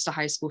not just a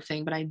high school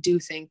thing. But I do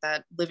think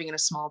that living in a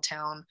small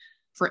town,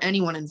 for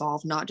anyone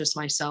involved, not just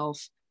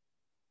myself,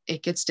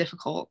 it gets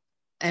difficult.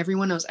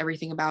 Everyone knows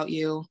everything about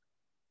you.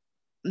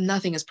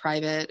 Nothing is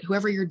private.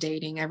 Whoever you're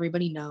dating,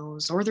 everybody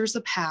knows. Or there's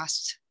the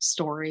past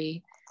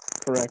story.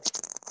 Correct.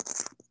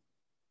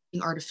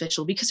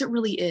 Artificial, because it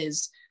really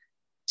is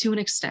to an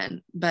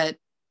extent. But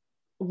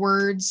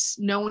words,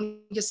 no one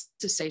gets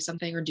to say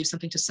something or do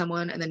something to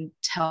someone and then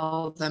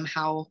tell them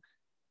how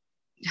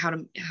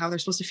they're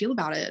supposed to feel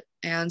about it.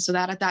 And so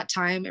that at that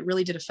time, it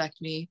really did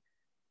affect me.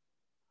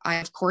 I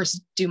of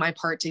course do my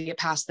part to get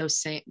past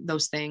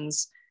those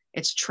things.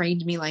 It's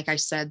trained me, like I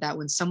said, that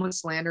when someone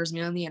slanders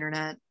me on the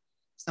internet,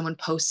 someone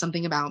posts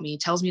something about me,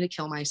 tells me to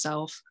kill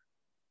myself,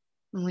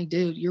 I'm like,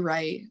 dude, you're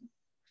right.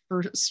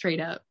 For straight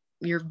up,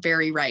 you're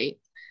very right.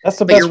 That's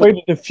the But best way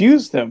to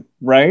diffuse them,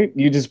 right?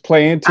 You just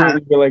play into it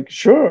and be like,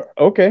 sure,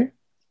 okay,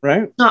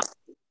 right? not,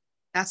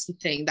 that's the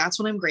thing. That's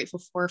what I'm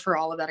grateful for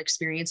all of that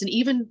experience. And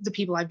even the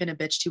people I've been a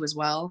bitch to as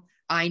well,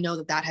 I know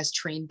that that has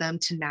trained them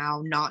to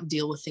now not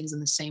deal with things in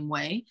the same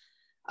way.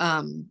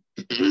 Um,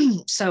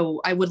 so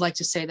I would like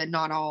to say that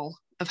not all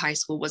of high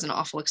school was an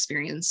awful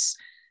experience,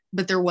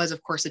 but there was,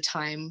 of course, a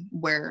time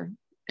where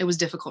it was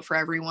difficult for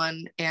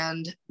everyone.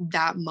 And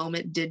that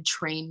moment did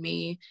train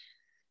me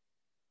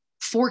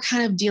for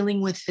kind of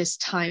dealing with this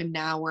time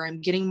now where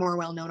I'm getting more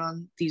well known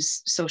on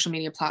these social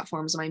media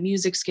platforms. My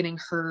music's getting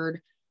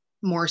heard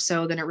more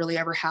so than it really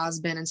ever has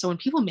been. And so when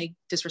people make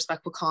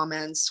disrespectful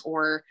comments,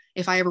 or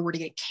if I ever were to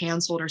get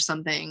canceled or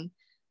something,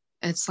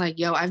 it's like,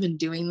 yo, I've been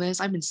doing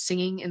this. I've been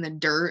singing in the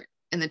dirt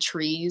and the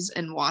trees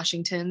in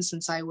Washington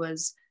since I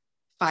was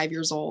 5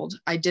 years old.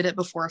 I did it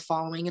before a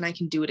following and I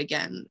can do it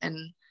again.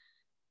 And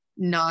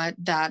not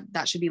that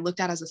that should be looked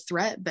at as a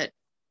threat, but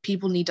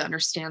people need to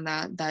understand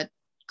that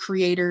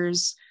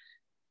creators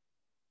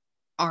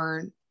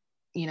aren't,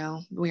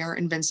 we aren't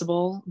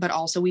invincible, but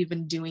also we've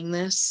been doing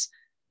this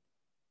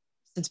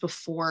since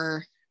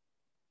before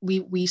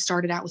we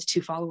started out with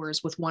 2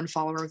 followers, with 1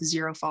 follower, with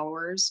 0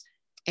 followers.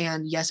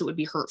 And yes, it would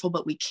be hurtful,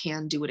 but we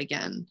can do it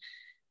again.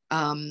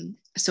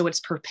 So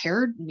it's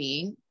prepared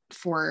me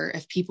for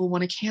if people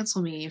want to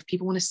cancel me, if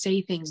people want to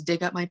say things,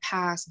 dig up my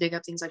past, dig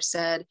up things I've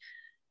said,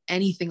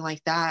 anything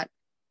like that,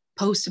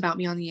 post about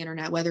me on the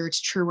internet, whether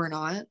it's true or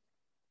not.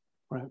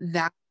 Right.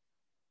 That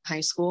high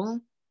school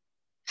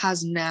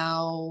has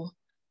now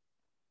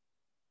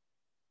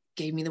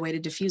gave me the way to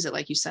diffuse it,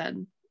 like you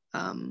said.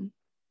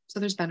 So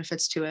there's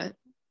benefits to it.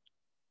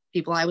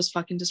 People I was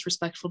fucking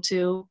disrespectful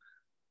to,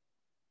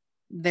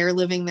 they're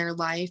living their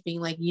life being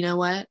like, you know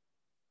what?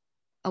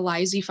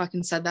 Elizy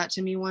fucking said that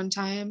to me one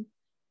time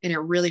and it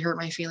really hurt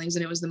my feelings.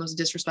 And it was the most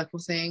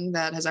disrespectful thing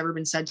that has ever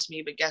been said to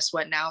me. But guess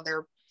what? Now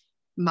they're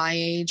my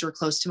age or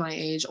close to my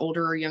age,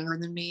 older or younger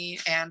than me.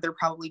 And they're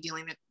probably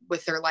dealing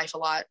with their life a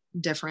lot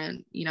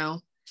different.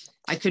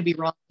 I could be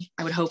wrong.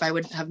 I would hope I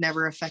would have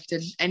never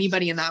affected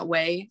anybody in that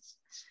way.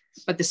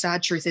 But the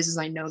sad truth is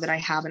I know that I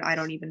haven't. I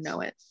don't even know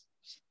it.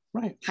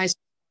 Right. High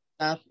school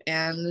stuff.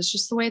 And it's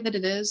just the way that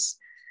it is.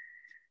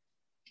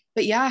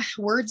 But yeah,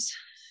 words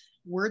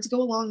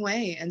go a long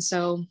way. And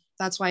so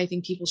that's why I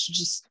think people should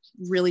just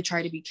really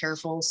try to be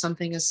careful.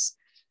 Something as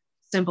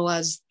simple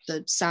as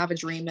the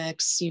Savage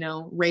remix,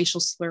 racial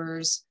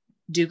slurs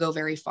do go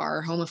very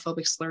far.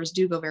 Homophobic slurs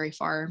do go very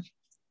far.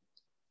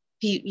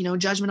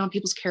 Judgment on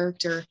people's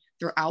character,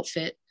 their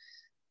outfit,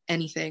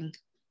 anything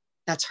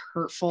that's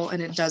hurtful,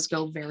 and it does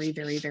go very,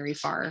 very, very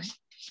far.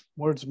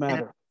 Words And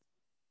matter.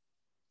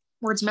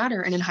 words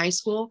matter. And in high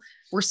school,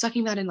 we're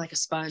sucking that in like a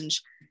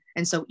sponge.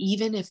 And so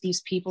even if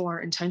these people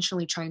are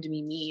intentionally trying to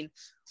be mean,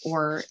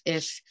 or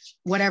if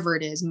whatever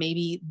it is,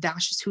 maybe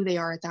that's just who they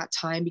are at that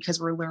time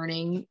because we're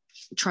learning,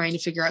 trying to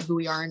figure out who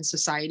we are in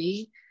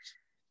society,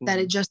 that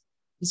it just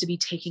needs to be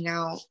taking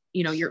out,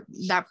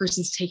 that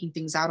person's taking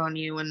things out on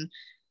you. And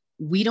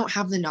we don't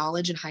have the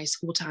knowledge in high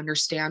school to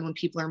understand when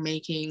people are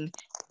making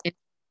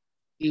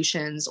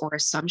attributions or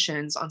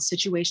assumptions on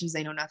situations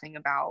they know nothing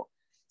about.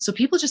 So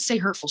people just say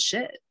hurtful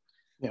shit.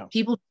 Yeah.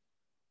 People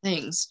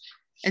things.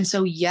 And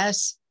so,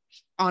 yes,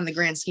 on the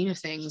grand scheme of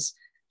things,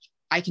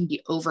 I can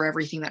be over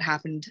everything that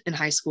happened in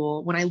high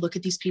school. When I look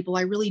at these people,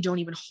 I really don't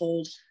even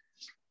hold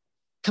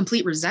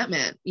complete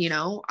resentment.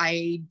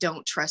 I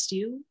don't trust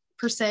you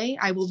per se.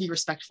 I will be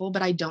respectful,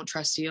 but I don't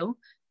trust you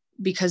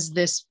because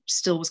this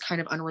still was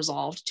kind of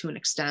unresolved to an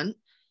extent.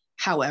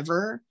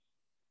 However,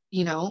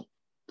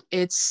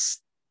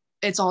 it's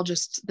all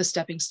just the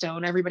stepping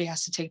stone. Everybody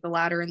has to take the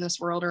ladder in this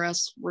world, or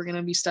else we're going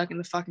to be stuck in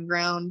the fucking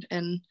ground.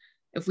 And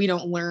if we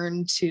don't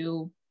learn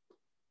to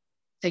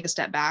take a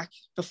step back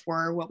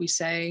before what we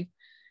say,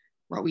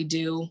 what we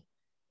do,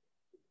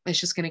 it's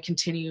just going to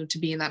continue to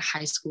be in that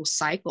high school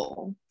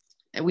cycle.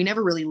 And we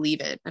never really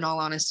leave it, in all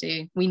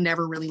honesty. We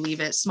never really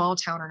leave it, small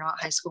town or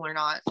not, high school or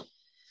not.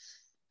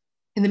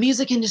 In the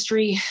music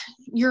industry,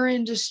 your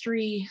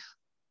industry,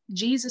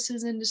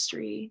 Jesus's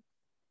industry,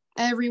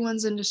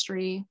 everyone's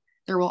industry,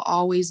 there will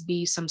always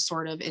be some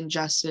sort of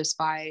injustice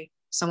by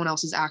someone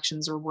else's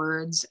actions or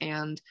words.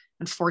 And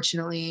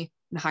unfortunately,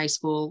 in high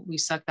school, we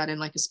suck that in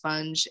like a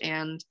sponge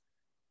and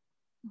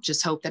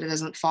just hope that it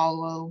doesn't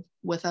follow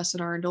with us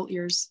in our adult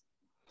years,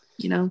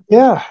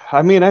 Yeah.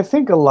 I mean, I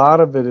think a lot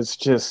of it is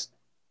just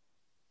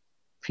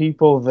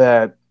people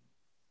that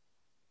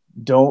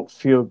don't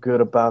feel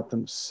good about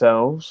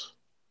themselves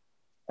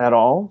at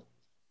all,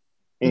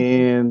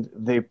 and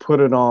they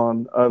put it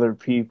on other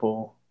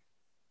people.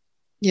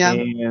 Yeah,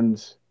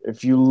 And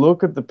if you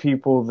look at the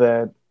people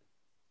that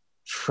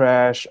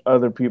trash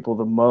other people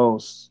the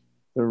most,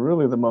 they're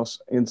really the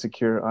most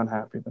insecure,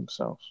 unhappy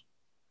themselves.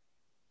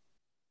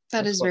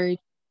 that That's is what,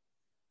 very,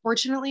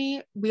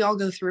 fortunately, we all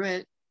go through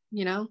it,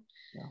 you know,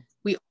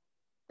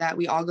 yeah.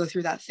 we all go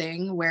through that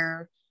thing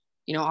where,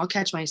 I'll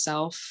catch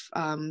myself.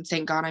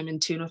 Thank God I'm in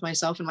tune with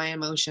myself and my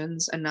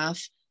emotions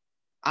enough.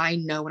 I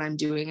know when I'm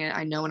doing it.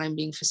 I know when I'm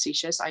being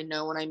facetious. I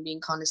know when I'm being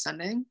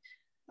condescending.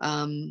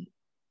 Um,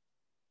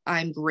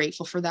 I'm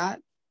grateful for that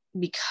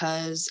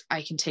because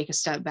I can take a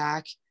step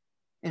back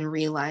and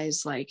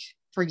realize, like,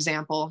 for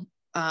example,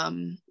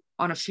 on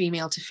a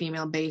female to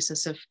female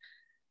basis, if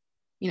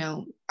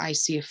I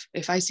see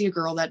if I see a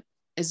girl that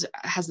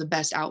has the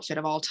best outfit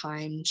of all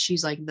time,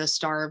 she's like the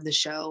star of the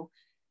show.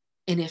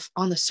 And if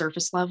on the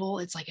surface level,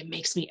 it's like it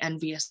makes me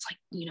envious,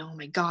 like, oh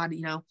my God,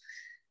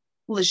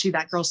 well,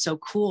 that girl's so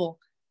cool.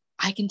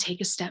 I can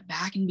take a step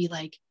back and be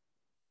like,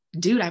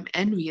 dude, I'm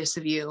envious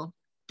of you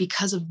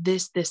because of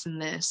this, this,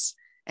 and this.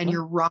 And Right.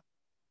 you're wrong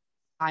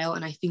style.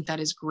 And I think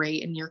that is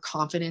great. And your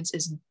confidence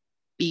is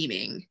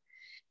beaming.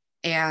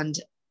 And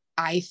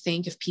I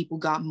think if people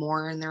got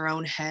more in their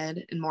own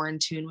head and more in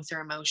tune with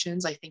their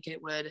emotions, I think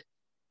it would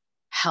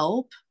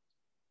help.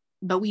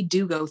 But we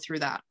do go through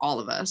that,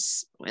 all of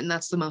us. And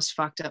that's the most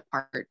fucked up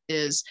part,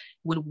 is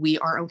when we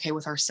aren't okay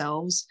with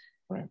ourselves.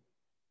 Right.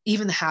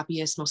 Even the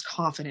happiest, most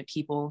confident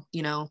people,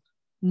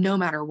 no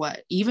matter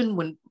what, even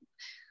when,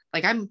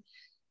 like, I'm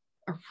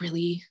a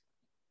really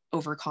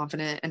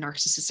overconfident and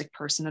narcissistic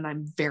person, and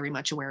I'm very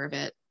much aware of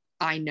it.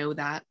 I know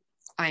that.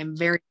 I am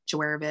very much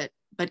aware of it.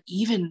 But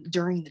even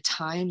during the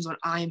times when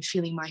I'm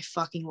feeling my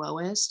fucking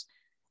lowest,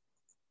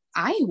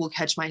 I will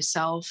catch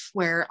myself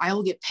where I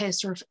will get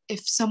pissed, or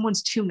if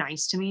someone's too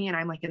nice to me and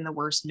I'm like in the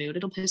worst mood,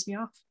 it'll piss me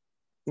off.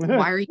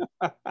 Why are you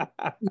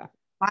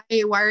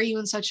why are you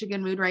in such a good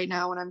mood right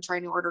now when I'm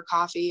trying to order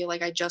coffee?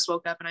 Like, I just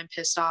woke up and I'm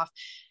pissed off.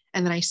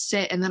 And then I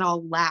sit and then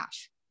I'll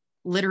laugh,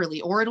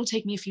 literally, or it'll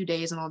take me a few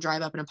days and I'll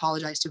drive up and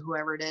apologize to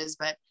whoever it is,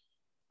 but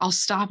I'll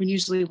stop and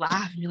usually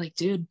laugh and be like,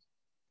 dude,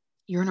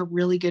 you're in a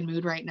really good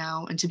mood right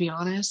now. And to be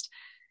honest,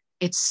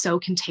 it's so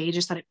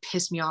contagious that it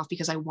pissed me off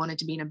because I wanted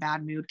to be in a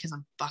bad mood because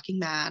I'm fucking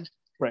mad.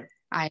 Right.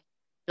 I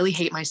really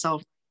hate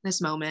myself in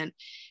this moment.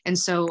 And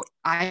so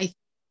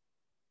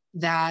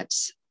that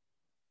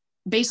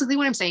basically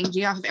what I'm saying,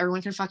 yeah, if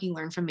everyone can fucking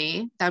learn from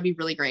me, that would be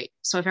really great.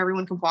 So if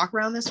everyone could walk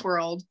around this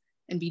world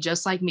and be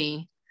just like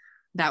me,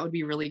 that would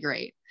be really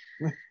great.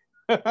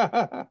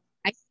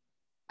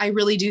 I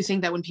really do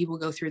think that when people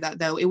go through that,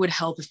 though, it would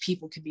help if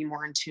people could be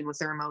more in tune with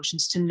their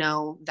emotions, to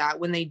know that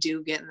when they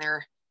do get in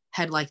their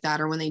head like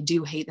that, or when they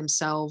do hate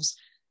themselves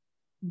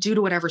due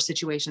to whatever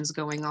situation's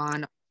going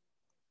on,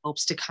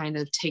 helps to kind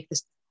of take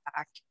this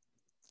back,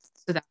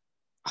 so that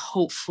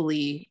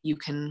hopefully you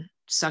can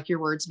suck your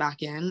words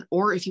back in,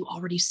 or if you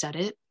already said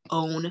it,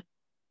 own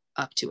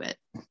up to it.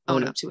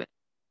 Own up to it.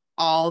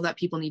 All that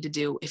people need to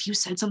do. If you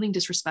said something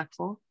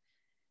disrespectful,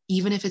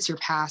 even if it's your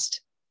past,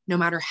 no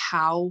matter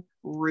how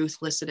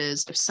ruthless it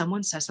is, if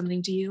someone says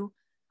something to you,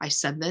 I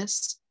said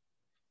this,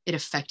 it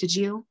affected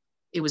you.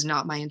 It was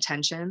not my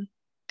intention.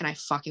 And I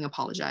fucking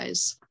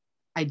apologize.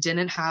 I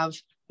didn't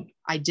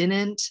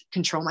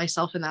control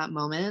myself in that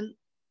moment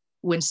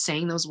when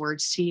saying those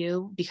words to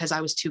you because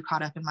I was too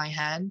caught up in my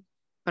head.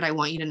 But I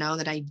want you to know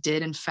that I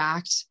did, in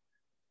fact,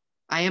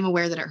 I am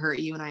aware that it hurt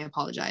you and I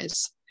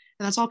apologize.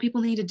 And that's all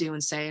people need to do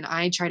and say. And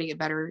I try to get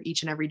better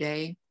each and every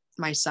day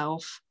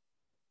myself.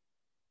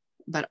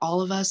 But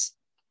all of us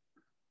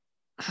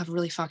have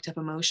really fucked up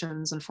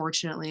emotions,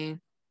 unfortunately,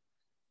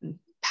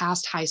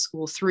 past high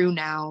school through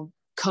now,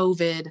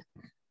 COVID,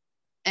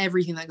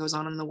 everything that goes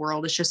on in the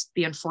world. It's just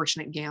the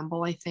unfortunate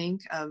gamble, I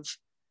think, of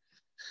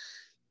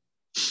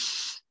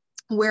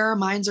where our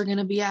minds are going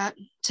to be at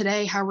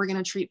today, how we're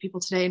going to treat people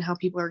today, and how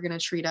people are going to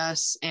treat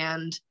us.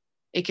 And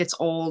it gets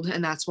old.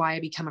 And that's why I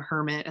become a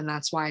hermit. And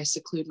that's why I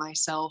seclude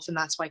myself. And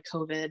that's why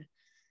COVID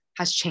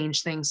has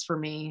changed things for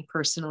me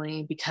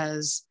personally,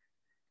 because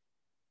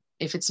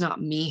if it's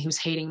not me who's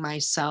hating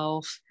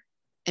myself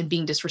and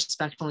being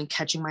disrespectful and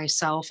catching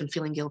myself and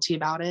feeling guilty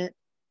about it,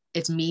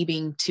 it's me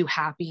being too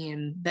happy,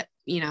 and that,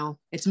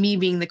 it's me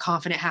being the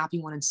confident, happy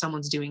one, and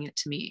someone's doing it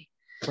to me.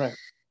 Right.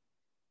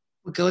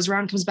 What goes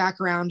around comes back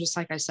around, just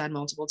like I said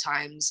multiple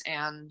times.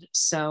 And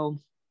so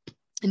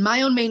in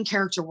my own main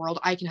character world,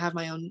 I can have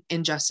my own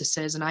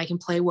injustices and I can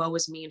play woe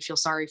is me and feel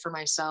sorry for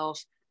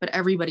myself, but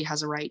everybody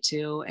has a right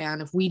to.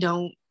 And if we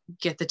don't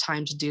get the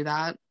time to do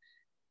that,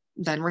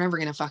 then we're never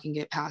going to fucking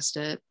get past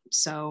it.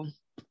 So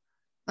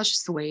that's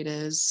just the way it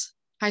is.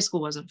 High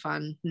school wasn't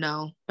fun,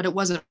 no, but it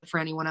wasn't for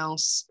anyone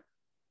else.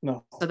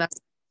 No. So that's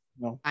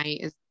no.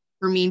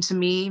 We're mean to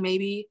me,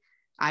 maybe.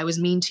 I was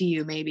mean to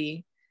you,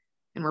 maybe.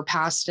 And we're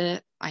past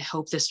it. I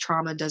hope this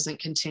trauma doesn't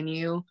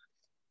continue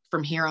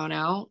from here on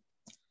out.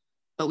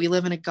 But we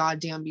live in a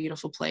goddamn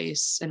beautiful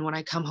place. And when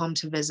I come home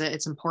to visit,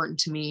 it's important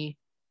to me.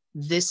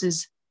 This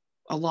is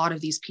a lot of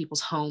these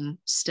people's home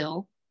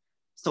still.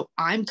 So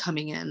I'm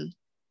coming in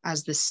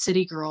as the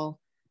city girl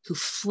who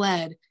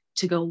fled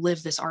to go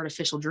live this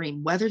artificial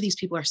dream, whether these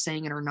people are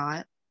saying it or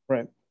not.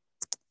 Right.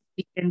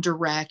 The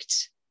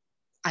indirect,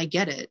 I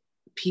get it.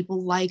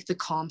 People like the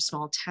calm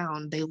small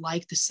town. They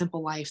like the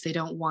simple life. They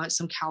don't want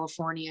some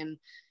Californian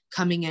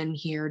coming in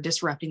here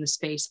disrupting the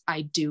space.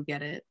 I do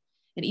get it.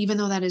 And even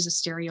though that is a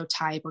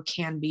stereotype, or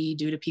can be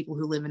due to people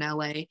who live in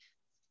LA,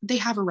 they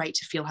have a right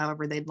to feel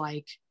however they'd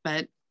like.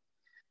 But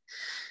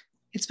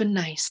it's been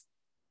nice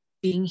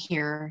being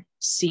here,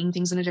 seeing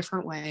things in a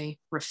different way,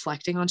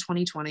 reflecting on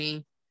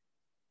 2020,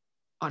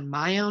 on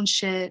my own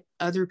shit,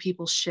 other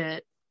people's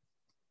shit.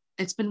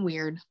 It's been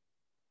weird.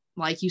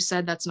 Like you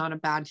said, that's not a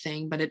bad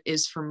thing, but it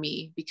is for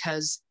me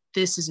because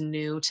this is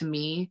new to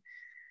me.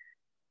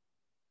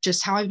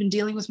 Just how I've been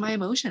dealing with my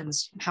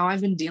emotions, how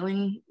I've been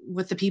dealing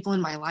with the people in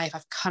my life.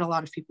 I've cut a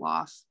lot of people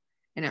off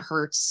and it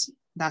hurts.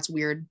 That's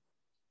weird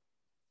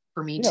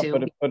for me too.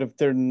 But if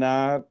they're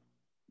not,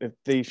 if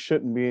they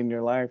shouldn't be in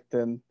your life,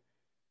 then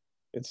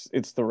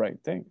it's the right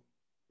thing.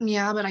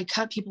 Yeah, but I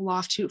cut people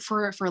off too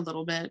for a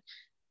little bit.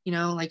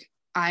 Like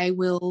I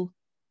will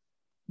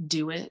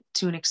do it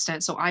to an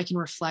extent so I can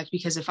reflect,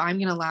 because if I'm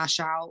gonna lash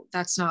out,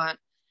 that's not,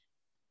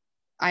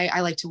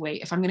 I like to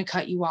wait. If I'm gonna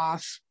cut you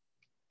off,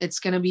 it's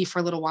gonna be for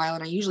a little while,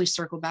 and I usually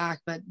circle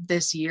back, but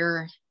this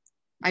year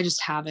I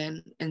just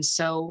haven't. And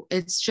so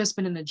it's just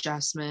been an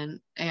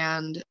adjustment.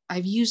 And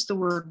I've used the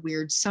word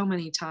weird so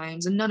many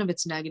times, and none of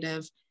it's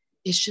negative.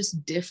 It's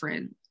just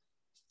different,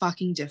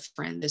 fucking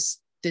different.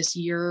 This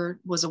year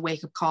was a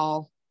wake-up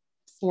call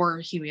for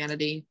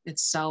humanity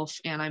itself.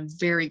 And I'm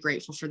very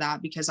grateful for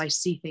that because I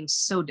see things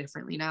so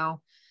differently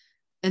now.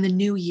 And the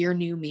new year,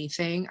 new me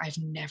thing, I've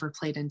never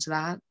played into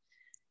that.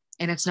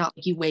 And it's not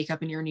like you wake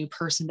up and you're a new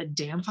person, but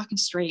damn fucking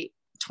straight.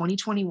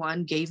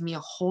 2021 gave me a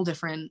whole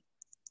different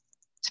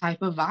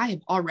type of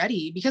vibe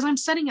already because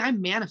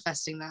I'm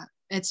manifesting that.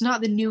 It's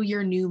not the new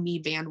year, new me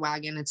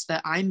bandwagon. It's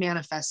that I'm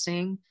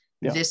manifesting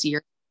this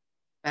year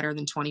better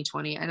than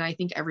 2020. And I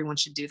think everyone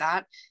should do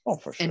that. Oh,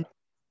 for sure. And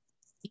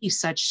be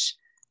such,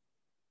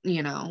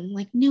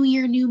 like new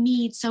year, new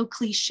me. It's so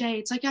cliche.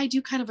 It's like, I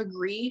do kind of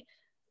agree,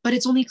 but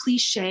it's only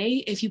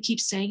cliche if you keep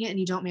saying it and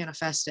you don't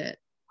manifest it.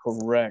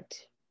 Correct.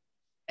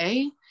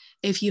 Okay?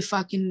 If you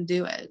fucking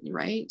do it,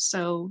 right?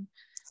 So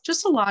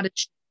just a lot of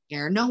shit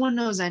here. No one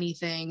knows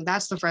anything.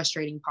 That's the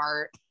frustrating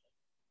part.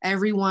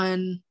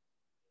 Everyone,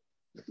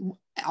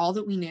 all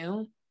that we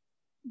knew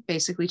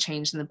basically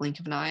changed in the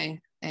blink of an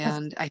eye.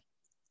 And I'm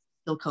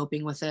still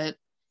coping with it.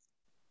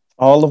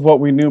 All of what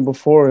we knew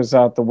before is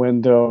out the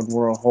window, and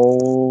we're a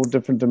whole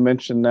different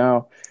dimension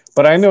now.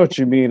 But I know what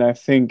you mean. I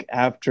think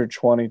after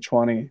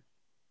 2020,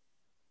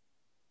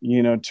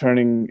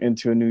 turning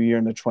into a new year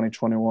into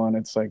 2021,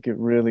 it's like it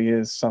really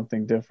is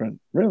something different.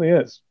 It really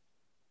is.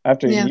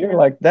 After a year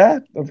like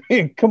that, I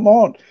mean, come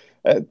on.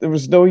 There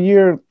was no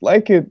year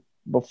like it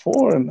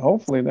before, and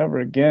hopefully never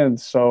again.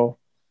 So,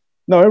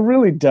 no, it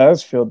really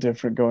does feel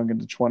different going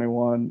into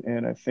 21,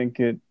 and I think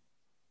it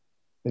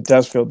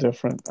does feel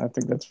different. I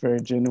think that's very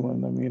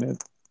genuine. I mean,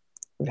 it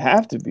would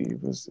have to be.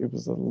 It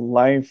was a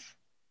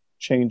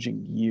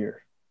life-changing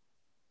year.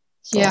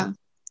 So,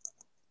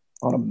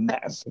 on a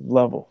massive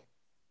level.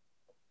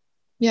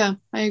 Yeah,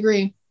 I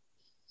agree.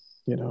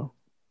 you know.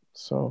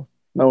 So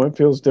no, it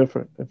feels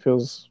different. It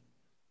feels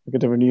like a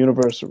different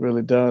universe. It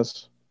really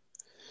does.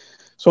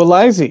 So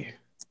Elizy,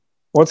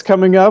 what's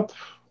coming up?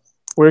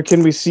 Where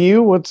can we see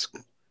you? What's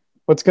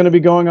going to be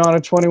going on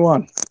at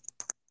 21?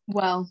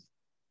 Well,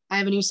 I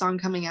have a new song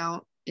coming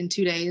out in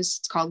 2 days.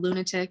 It's called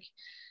Lunatic.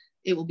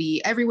 It will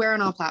be everywhere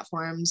on all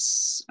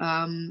platforms.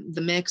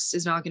 The mix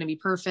is not going to be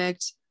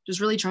perfect. Just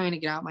really trying to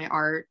get out my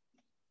art.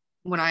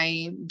 When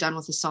I'm done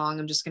with the song,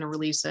 I'm just going to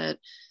release it.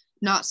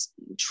 Not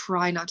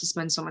try not to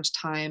spend so much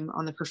time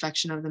on the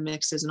perfection of the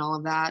mixes and all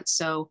of that.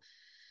 So,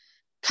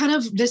 kind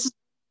of, this is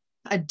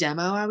a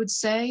demo, I would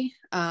say.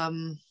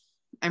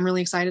 I'm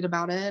really excited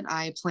about it.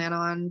 I plan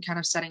on kind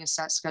of setting a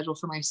set schedule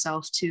for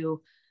myself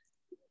to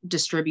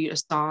distribute a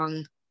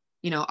song.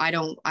 I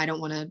don't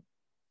want to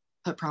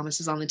put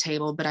promises on the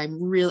table, but I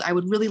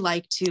would really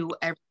like to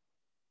every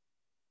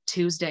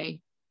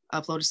Tuesday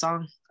upload a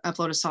song.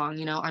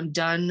 I'm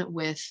done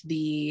with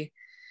the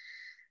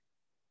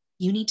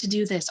you need to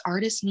do this.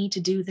 Artists need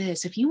to do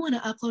this. If you want to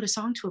upload a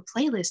song to a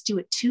playlist, do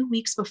it 2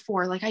 weeks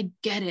before. Like, I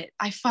get it.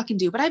 I fucking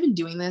do. But I've been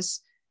doing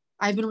this.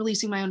 I've been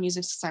releasing my own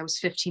music since I was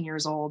 15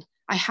 years old.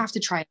 I have to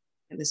try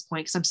at this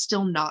point because I'm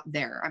still not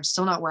there. I'm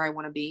still not where I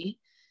want to be.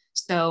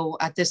 So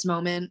at this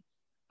moment,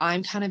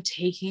 I'm kind of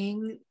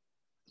taking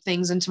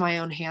things into my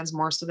own hands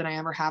more so than I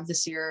ever have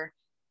this year,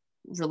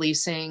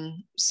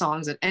 releasing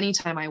songs at any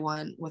time I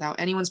want without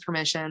anyone's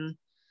permission,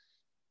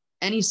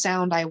 any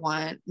sound I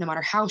want, no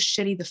matter how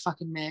shitty the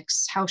fucking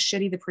mix, how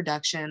shitty the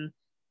production.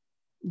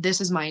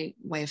 This is my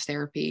way of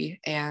therapy.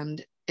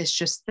 And it's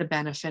just the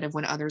benefit of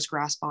when others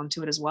grasp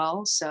onto it as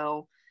well.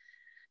 So,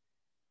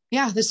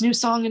 yeah, this new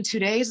song in 2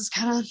 days is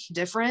kind of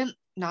different.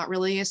 Not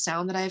really a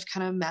sound that I've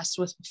kind of messed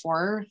with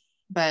before,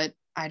 but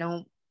I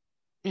don't,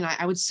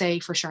 I would say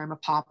for sure I'm a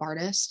pop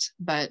artist,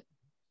 but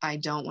I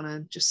don't want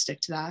to just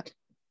stick to that.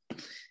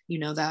 You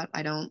know that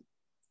I'm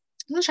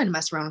not trying to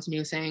mess around with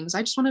new things.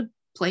 I just want to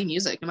play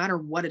music no matter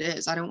what it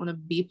is. I don't want to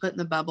be put in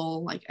the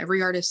bubble like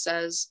every artist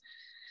says.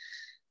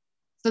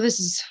 So this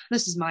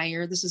is my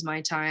year. This is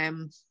my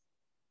time.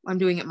 I'm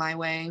doing it my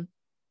way,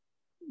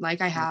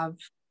 like I have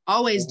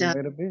always Only done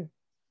way to be.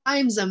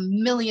 times a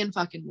million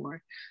fucking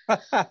more.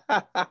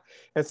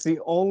 It's the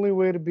only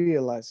way to be,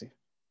 Elizy.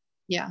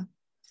 Yeah.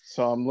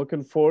 So I'm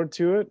looking forward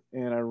to it,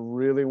 and I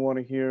really want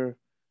to hear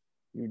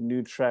your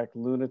new track,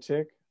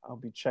 Lunatic. I'll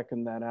be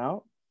checking that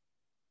out.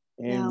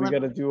 And Yeah. we got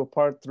to do a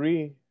part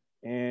three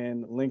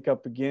and link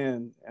up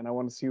again. And I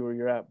want to see where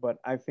you're at. But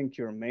I think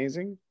you're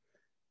amazing.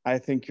 I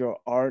think your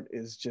art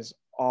is just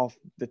off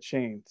the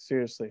chain.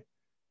 Seriously.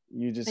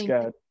 You just Thank you.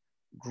 got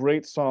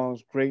great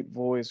songs, great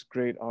voice,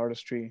 great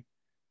artistry.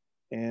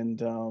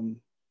 And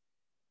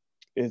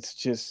it's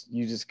just,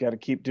 you just got to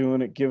keep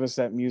doing it. Give us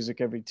that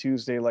music every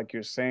Tuesday, like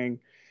you're saying.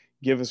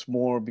 Give us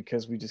more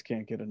because we just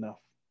can't get enough.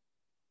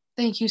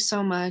 Thank you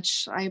so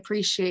much. I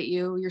appreciate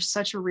you. You're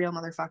such a real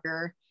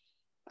motherfucker.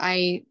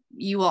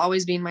 You will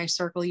always be in my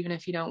circle, even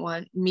if you don't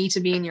want me to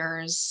be in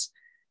yours.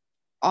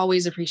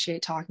 Always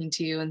appreciate talking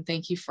to you, and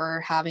thank you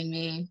for having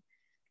me.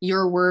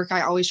 Your work,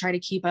 I always try to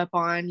keep up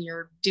on.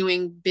 You're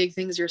doing big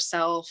things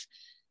yourself.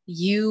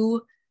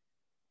 You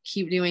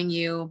keep doing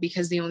you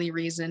because the only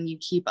reason you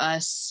keep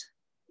us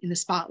in the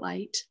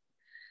spotlight.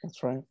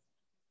 That's right.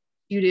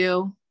 You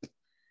do.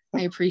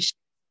 I appreciate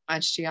it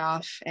much,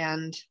 Geoff,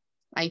 and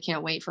I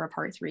can't wait for a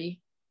part three.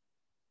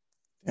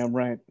 Damn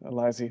right,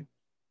 Elizy.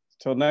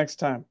 Till next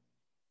time.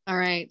 All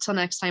right, till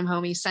next time,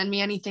 homie. Send me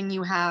anything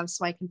you have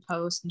so I can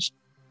post and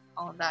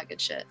all of that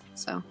good shit.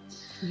 So,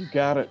 You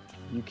got it.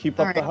 You keep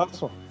all up the right,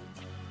 hustle.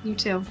 you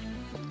too.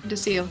 Good to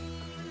see you.